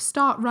 oh,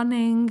 start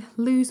running,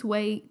 lose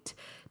weight,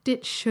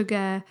 ditch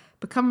sugar,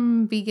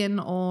 become vegan,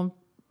 or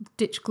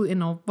ditch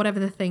gluten, or whatever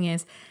the thing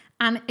is.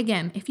 And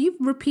again, if you've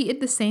repeated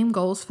the same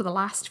goals for the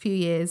last few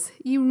years,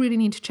 you really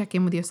need to check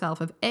in with yourself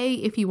of A,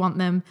 if you want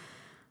them,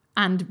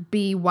 and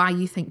B, why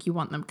you think you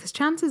want them. Because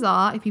chances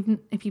are, if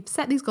you've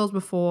set these goals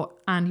before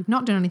and you've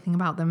not done anything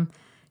about them,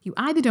 you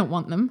either don't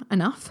want them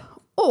enough,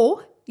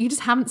 or you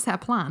just haven't set a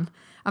plan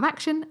of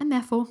action, and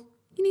therefore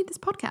you need this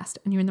podcast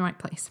and you're in the right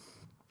place.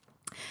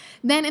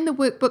 Then in the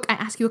workbook, I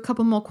ask you a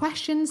couple more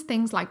questions,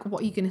 things like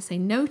what are you going to say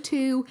no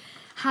to?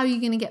 How are you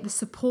going to get the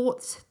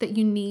support that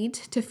you need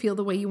to feel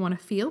the way you want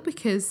to feel?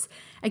 Because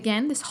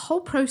again, this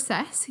whole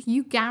process,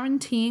 you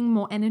guaranteeing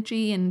more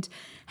energy and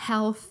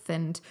health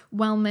and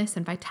wellness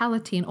and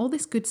vitality and all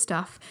this good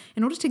stuff,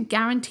 in order to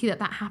guarantee that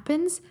that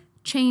happens,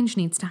 change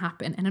needs to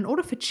happen. And in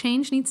order for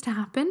change needs to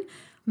happen,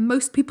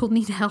 most people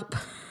need help.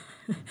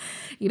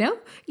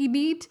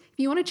 If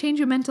you want to change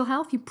your mental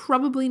health, you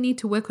probably need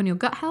to work on your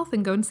gut health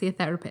and go and see a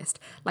therapist.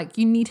 Like,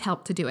 you need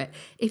help to do it.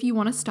 If you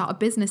want to start a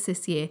business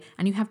this year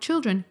and you have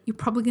children, you're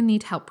probably going to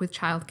need help with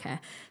childcare.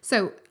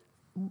 So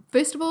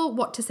first of all,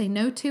 what to say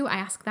no to, I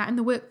ask that in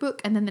the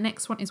workbook. And then the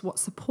next one is, what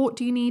support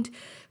do you need?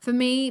 For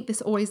me,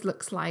 this always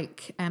looks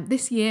like,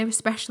 this year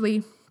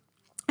especially,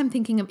 I'm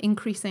thinking of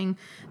increasing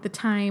the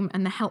time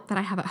and the help that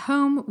I have at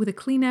home with a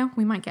cleaner.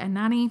 We might get a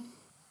nanny.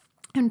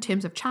 In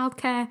terms of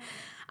childcare,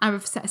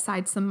 I've set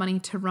aside some money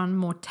to run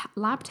more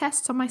lab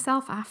tests on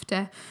myself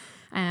after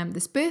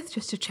this birth,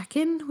 just to check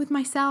in with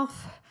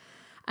myself.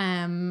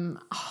 A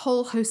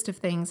whole host of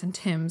things in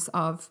terms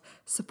of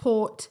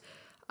support,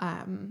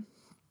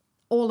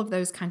 all of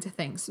those kinds of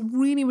things.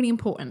 Really, really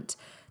important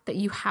that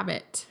you have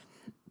it,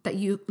 that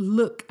you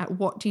look at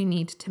what do you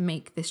need to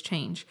make this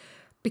change.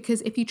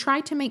 Because if you try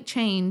to make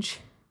change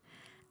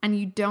and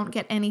you don't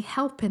get any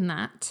help in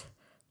that,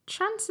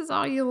 chances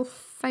are you'll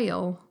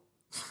fail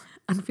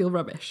and feel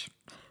rubbish.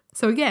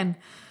 So again,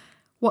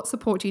 what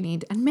support do you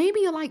need? And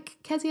maybe you're like,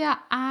 Kezia,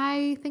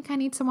 I think I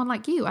need someone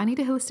like you. I need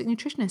a holistic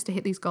nutritionist to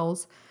hit these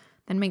goals.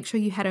 Then make sure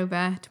you head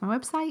over to my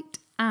website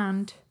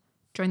and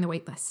join the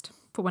waitlist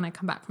for when I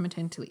come back from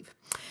maternity leave.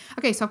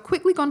 Okay, so I've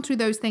quickly gone through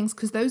those things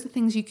because those are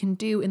things you can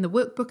do in the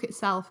workbook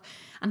itself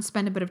and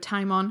spend a bit of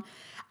time on.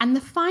 And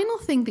the final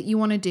thing that you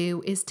want to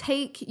do is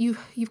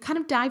you've kind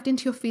of dived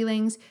into your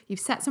feelings,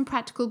 you've set some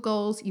practical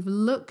goals, you've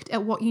looked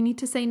at what you need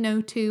to say no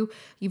to,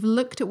 you've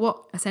looked at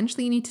what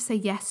essentially you need to say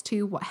yes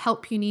to, what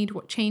help you need,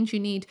 what change you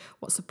need,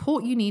 what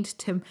support you need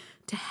to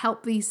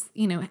help these,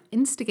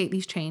 instigate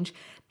these change.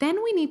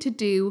 Then we need to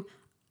do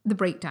the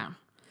breakdown.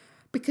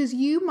 Because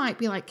you might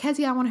be like,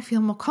 Kezia, I want to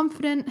feel more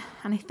confident.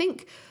 And I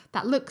think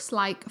that looks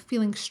like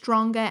feeling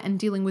stronger and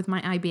dealing with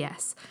my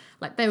IBS.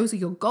 Like, those are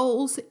your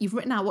goals. You've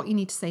written out what you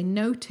need to say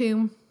no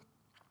to.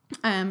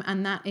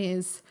 And that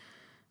is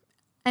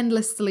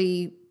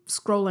endlessly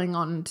scrolling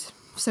on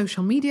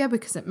social media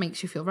because it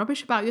makes you feel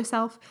rubbish about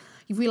yourself.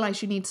 You've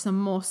realized you need some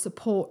more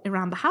support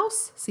around the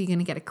house. So you're going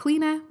to get a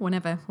cleaner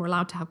whenever we're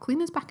allowed to have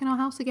cleaners back in our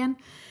house again.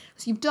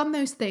 So you've done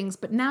those things,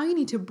 but now you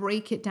need to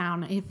break it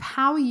down.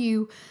 How are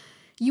you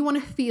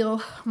want to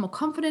feel more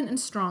confident and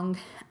strong,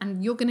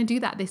 and you're going to do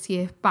that this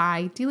year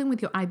by dealing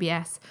with your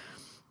IBS.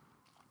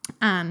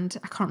 And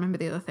I can't remember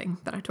the other thing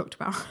that I talked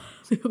about,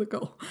 the other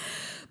goal.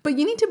 But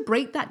you need to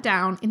break that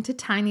down into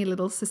tiny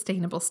little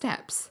sustainable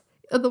steps.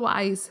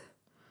 Otherwise,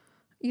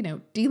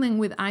 dealing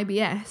with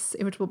IBS,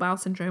 irritable bowel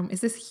syndrome,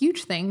 is this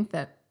huge thing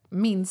that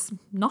means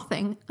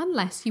nothing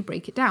unless you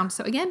break it down.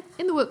 So again,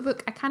 in the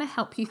workbook, I kind of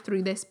help you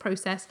through this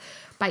process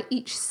by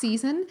each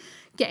season,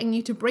 getting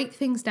you to break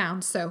things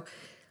down. So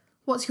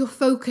what's your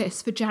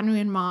focus for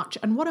January and March?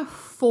 And what are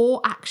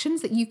 4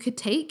 actions that you could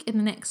take in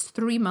the next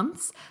 3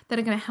 months that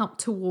are going to help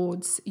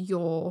towards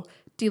your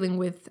dealing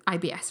with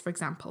IBS, for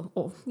example,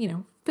 or,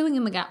 filling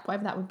in the gap,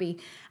 whatever that would be.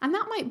 And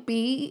that might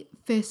be,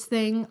 first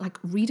thing, like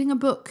reading a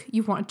book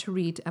you've wanted to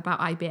read about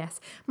IBS.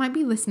 It might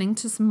be listening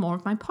to some more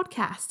of my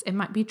podcasts. It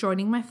might be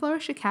joining my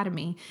Flourish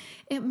Academy.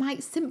 It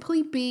might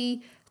simply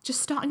be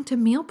just starting to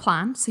meal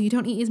plan so you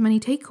don't eat as many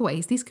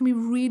takeaways. These can be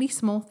really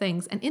small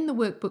things. And in the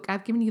workbook,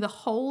 I've given you the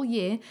whole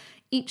year,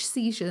 each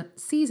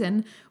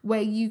season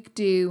where you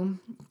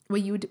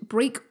would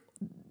break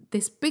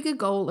this bigger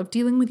goal of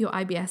dealing with your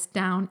IBS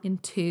down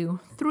into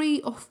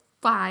 3 or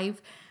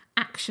 5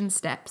 action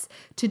steps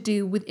to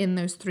do within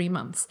those 3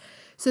 months,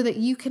 so that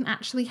you can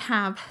actually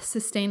have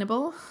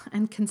sustainable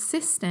and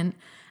consistent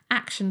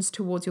actions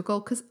towards your goal.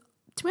 Because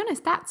to be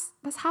honest, that's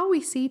how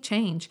we see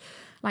change.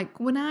 Like,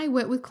 when I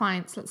work with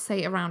clients, let's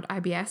say around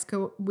IBS,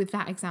 go with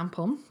that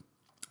example,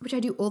 which I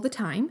do all the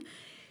time,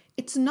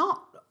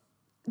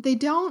 they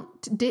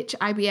don't ditch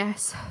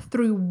IBS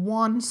through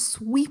one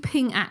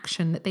sweeping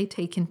action that they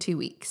take in 2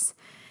 weeks.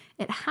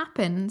 It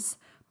happens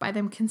by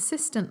them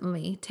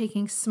consistently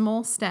taking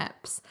small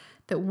steps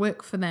that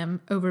work for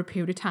them over a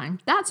period of time.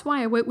 That's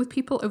why I work with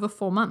people over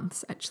 4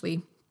 months,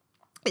 actually.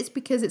 It's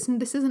because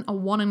this isn't a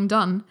one and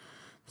done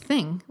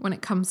thing when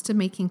it comes to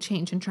making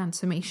change and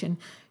transformation.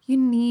 You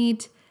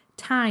need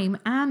time,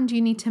 and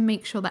you need to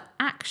make sure that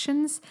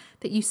actions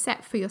that you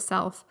set for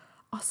yourself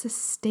are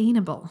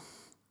sustainable.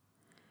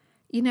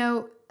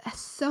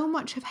 So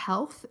much of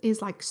health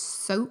is like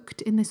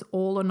soaked in this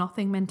all or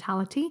nothing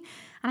mentality.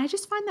 And I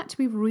just find that to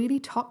be really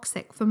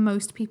toxic for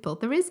most people.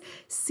 There is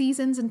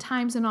seasons and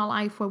times in our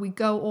life where we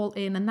go all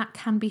in, and that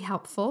can be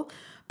helpful.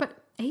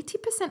 But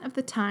 80% of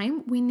the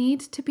time, we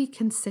need to be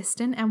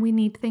consistent, and we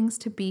need things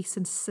to be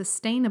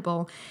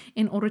sustainable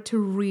in order to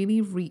really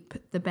reap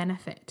the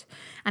benefit.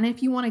 And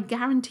if you want to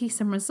guarantee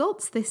some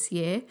results this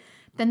year,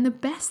 then the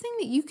best thing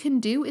that you can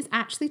do is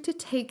actually to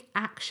take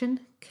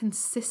action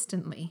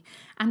consistently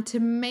and to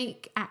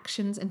make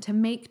actions and to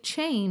make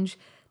change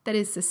that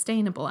is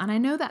sustainable. And I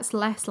know that's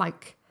less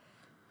like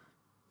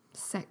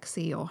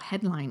sexy or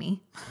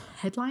headliney.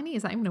 Headliney,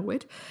 is that even a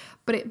word?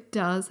 But it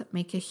does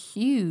make a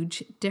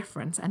huge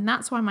difference. And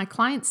that's why my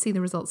clients see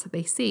the results that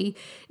they see,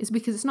 is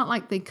because it's not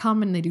like they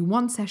come and they do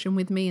one session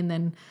with me and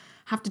then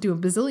have to do a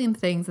bazillion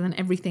things and then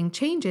everything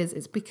changes.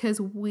 It's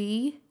because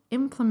we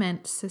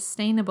implement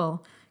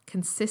sustainable,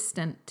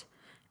 consistent,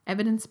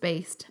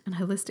 evidence-based and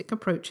holistic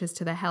approaches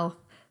to their health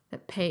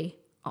that pay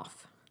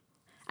off.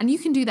 And you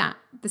can do that.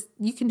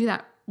 You can do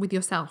that with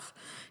yourself.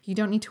 You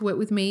don't need to work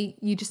with me.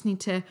 You just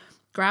need to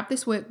grab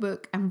this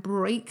workbook and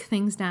break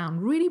things down,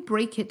 really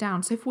break it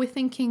down. So if we're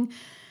thinking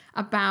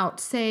about,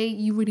 say,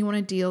 you really want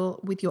to deal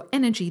with your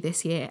energy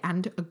this year,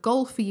 and a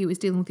goal for you is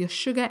dealing with your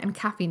sugar and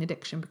caffeine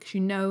addiction because you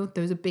know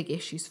those are big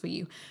issues for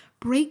you.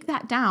 Break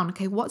that down.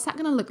 Okay, what's that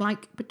going to look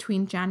like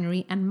between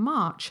January and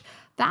March?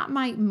 That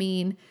might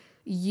mean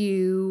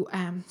you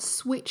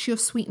switch your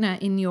sweetener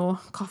in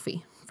your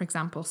coffee, for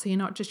example. So you're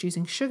not just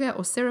using sugar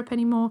or syrup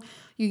anymore,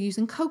 you're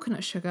using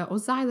coconut sugar or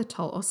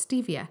xylitol or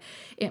stevia.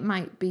 It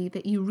might be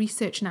that you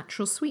research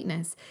natural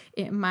sweeteners.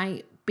 It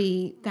might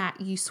be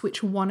that you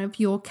switch one of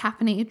your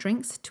caffeinated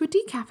drinks to a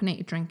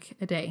decaffeinated drink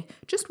a day.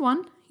 Just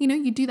one.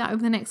 You do that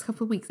over the next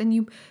couple of weeks and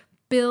you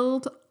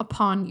build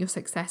upon your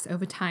success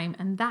over time.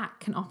 And that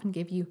can often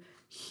give you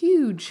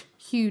huge,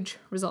 huge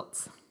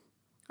results.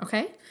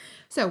 Okay?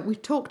 So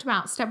we've talked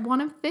about step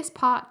one of this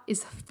part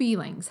is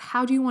feelings.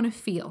 How do you want to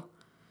feel?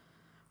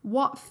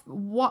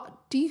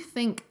 What do you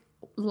think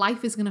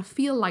life is going to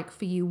feel like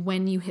for you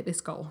when you hit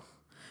this goal,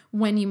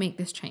 when you make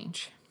this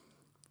change?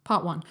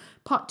 Part one.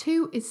 Part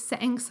two is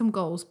setting some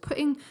goals,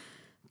 putting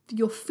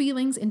your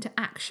feelings into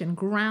action,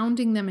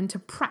 grounding them into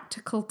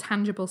practical,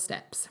 tangible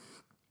steps.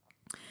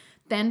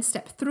 Then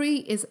step three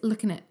is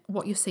looking at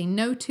what you say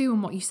no to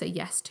and what you say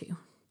yes to.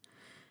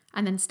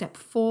 And then step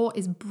four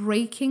is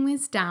breaking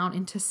this down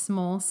into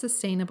small,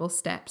 sustainable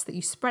steps that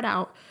you spread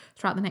out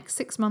throughout the next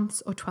 6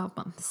 months or 12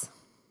 months.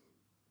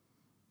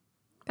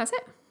 That's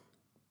it.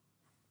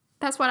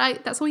 That's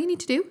all you need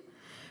to do.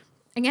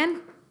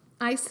 Again,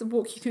 I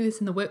walk you through this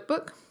in the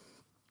workbook.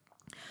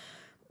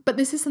 But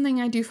this is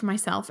something I do for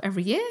myself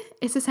every year.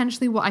 It's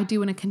essentially what I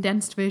do in a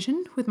condensed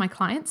version with my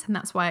clients. And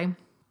that's why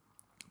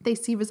they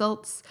see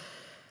results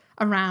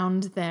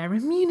around their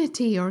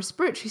immunity or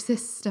respiratory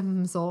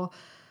systems or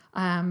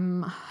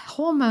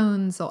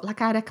hormones. Or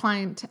like I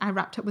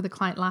wrapped up with a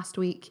client last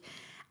week,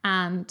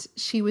 and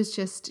she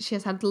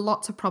has had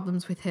lots of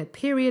problems with her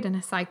period and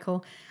her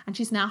cycle. And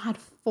she's now had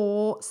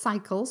 4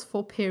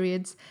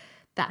 periods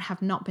that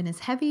have not been as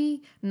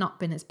heavy, not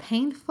been as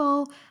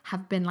painful,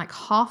 have been like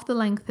half the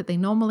length that they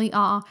normally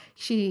are.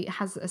 She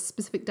has a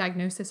specific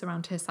diagnosis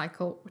around her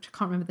cycle, which I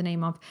can't remember the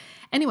name of.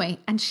 Anyway,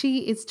 and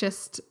she is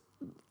just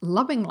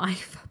loving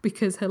life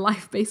because her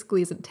life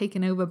basically isn't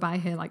taken over by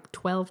her like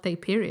 12-day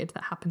period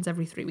that happens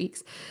every 3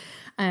 weeks.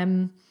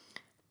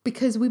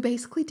 Because we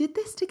basically did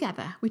this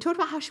together. We talked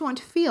about how she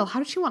wanted to feel. How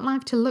did she want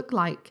life to look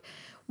like?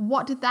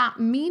 What did that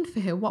mean for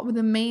her? What were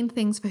the main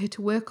things for her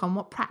to work on?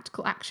 What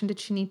practical action did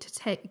she need to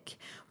take?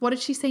 What did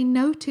she say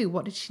no to?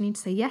 What did she need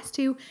to say yes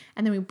to?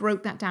 And then we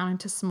broke that down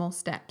into small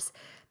steps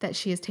that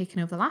she has taken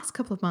over the last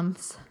couple of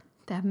months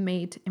that have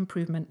made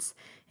improvements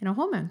in her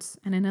hormones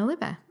and in her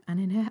liver and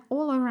in her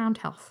all-around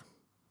health.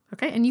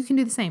 Okay, and you can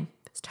do the same.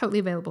 It's totally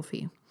available for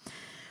you.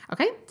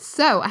 Okay,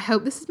 so I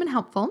hope this has been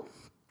helpful.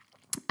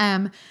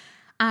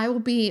 I will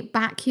be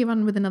back here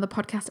on with another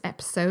podcast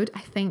episode, I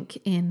think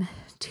in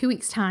 2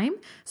 weeks' time.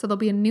 So there'll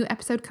be a new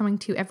episode coming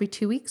to you every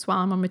 2 weeks while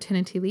I'm on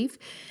maternity leave.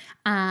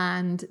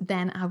 And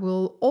then I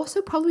will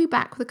also probably be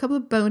back with a couple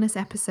of bonus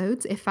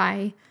episodes if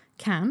I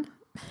can,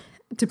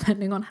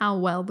 depending on how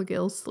well the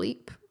girls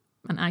sleep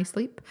and I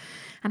sleep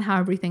and how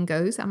everything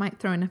goes. I might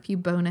throw in a few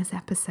bonus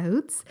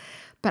episodes,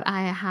 but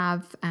I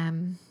have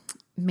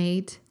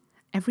made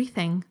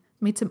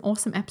some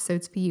awesome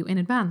episodes for you in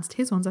advance.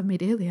 Here's ones I've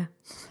made earlier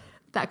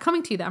that are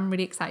coming to you that I'm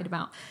really excited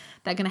about,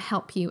 that are going to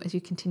help you as you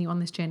continue on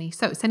this journey.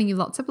 So sending you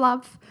lots of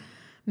love.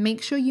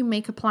 Make sure you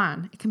make a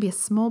plan. It can be a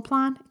small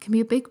plan, it can be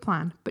a big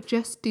plan, but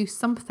just do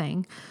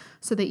something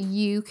so that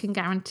you can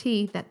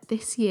guarantee that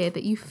this year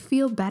that you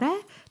feel better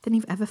than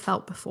you've ever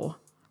felt before.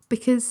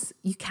 Because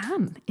you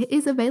can. It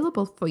is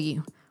available for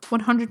you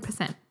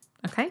 100%.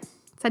 Okay?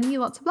 Sending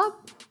you lots of love.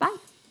 Bye.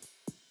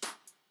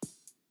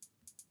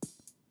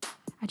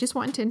 I just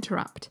wanted to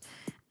interrupt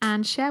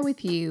and share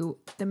with you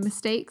the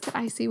mistakes that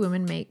I see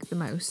women make the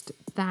most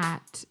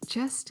that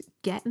just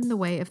get in the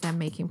way of them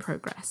making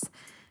progress.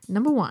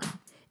 Number one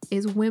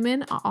is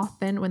women are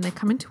often, when they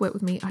come into work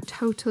with me, are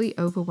totally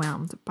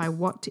overwhelmed by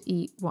what to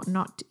eat, what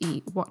not to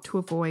eat, what to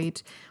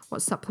avoid,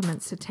 what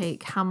supplements to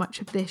take, how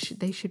much of this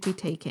they should be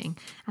taking.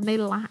 And they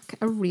lack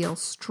a real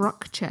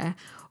structure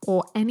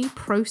or any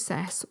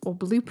process or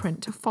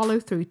blueprint to follow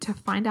through to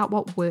find out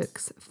what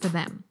works for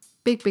them.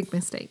 Big, big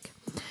mistake.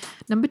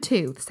 Number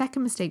 2, the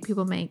second mistake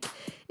people make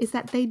is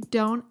that they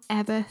don't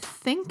ever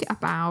think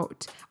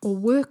about or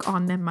work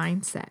on their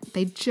mindset.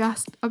 They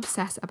just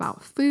obsess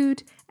about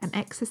food and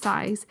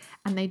exercise,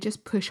 and they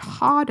just push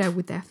harder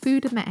with their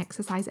food and their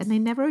exercise, and they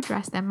never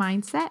address their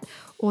mindset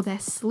or their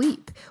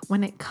sleep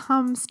when it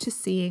comes to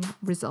seeing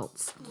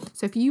results.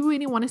 So if you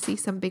really want to see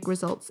some big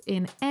results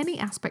in any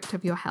aspect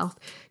of your health,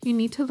 you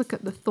need to look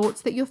at the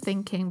thoughts that you're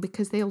thinking,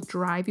 because they'll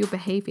drive your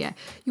behavior.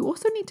 You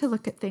also need to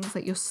look at things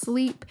like your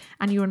sleep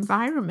and your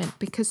environment,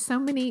 because so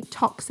many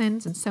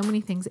toxins and so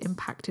many things are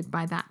impacted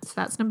by that. So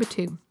that's number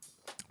 2.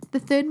 The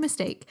third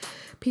mistake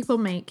people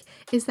make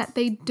is that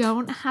they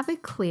don't have a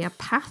clear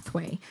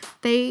pathway.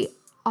 They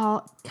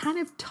are kind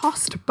of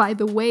tossed by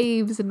the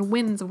waves and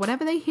winds of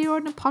whatever they hear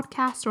on a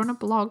podcast or on a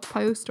blog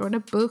post or in a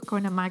book or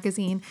in a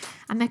magazine,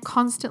 and they're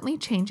constantly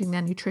changing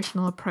their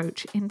nutritional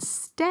approach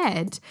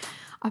instead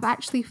of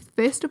actually,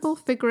 first of all,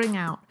 figuring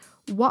out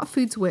what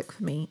foods work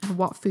for me and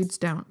what foods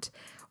don't.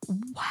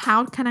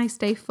 How can I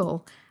stay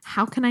full?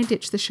 How can I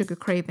ditch the sugar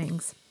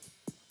cravings?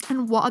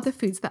 And what are the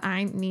foods that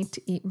I need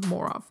to eat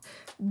more of?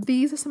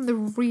 These are some of the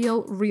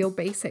real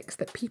basics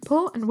that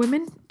people and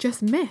women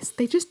just miss.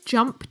 They just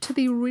jump to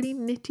the really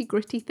nitty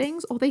gritty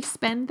things, or they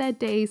spend their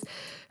days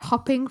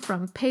hopping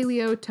from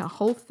paleo to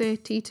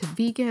Whole30 to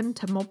vegan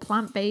to more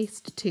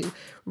plant-based to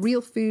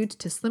real food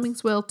to Slimming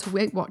Swirl to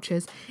Weight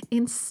Watchers,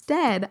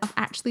 instead of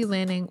actually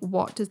learning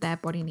what does their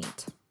body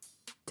need.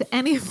 Do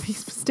any of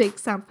these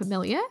mistakes sound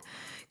familiar?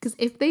 Because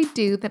if they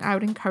do, then I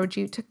would encourage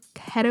you to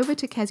head over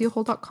to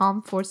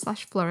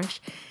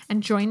keziahall.com/flourish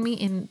and join me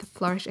in the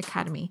Flourish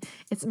Academy.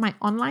 It's my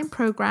online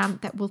program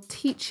that will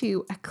teach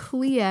you a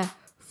clear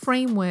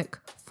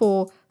framework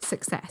for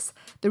success.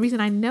 The reason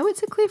I know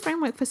it's a clear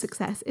framework for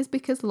success is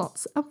because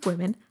lots of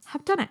women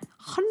have done it.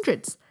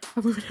 Hundreds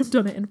of women have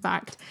done it, in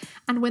fact.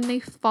 And when they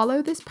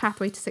follow this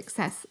pathway to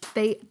success,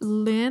 they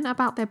learn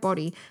about their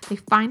body. They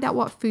find out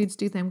what foods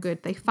do them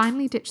good. They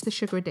finally ditch the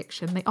sugar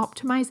addiction. They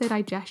optimize their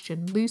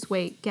digestion, lose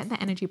weight, get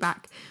their energy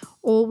back,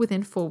 all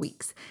within 4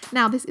 weeks.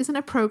 Now, this isn't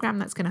a program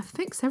that's going to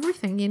fix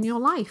everything in your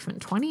life in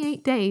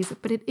 28 days,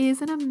 but it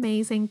is an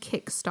amazing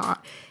kickstart.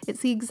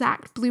 It's the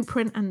exact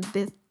blueprint and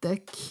the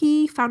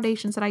key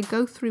foundations that I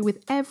go through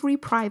with every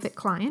private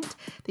client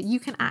that you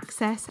can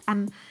access,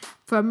 and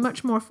for a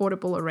much more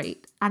affordable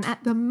rate. And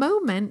at the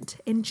moment,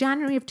 in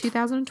January of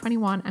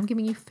 2021, I'm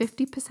giving you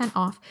 50%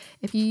 off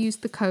if you use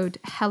the code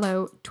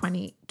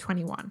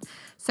HELLO2021.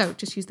 So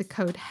just use the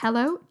code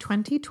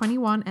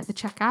HELLO2021 at the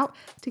checkout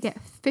to get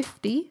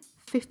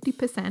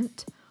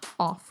 50%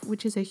 off,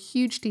 which is a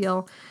huge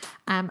deal,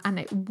 and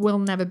it will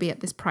never be at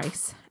this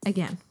price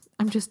again.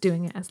 I'm just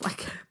doing it as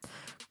like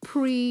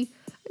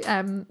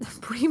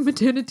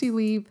pre-maternity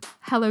leave,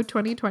 Hello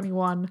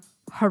 2021,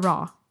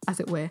 hurrah, as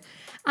it were.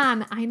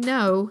 And I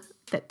know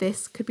that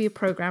this could be a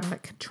program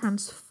that can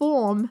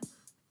transform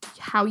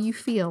how you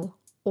feel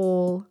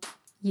all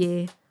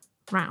year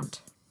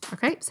round.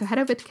 Okay, so head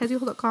over to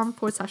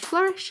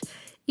keziahall.com/flourish,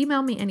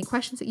 email me any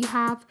questions that you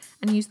have,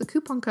 and use the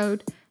coupon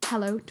code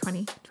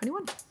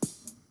HELLO2021.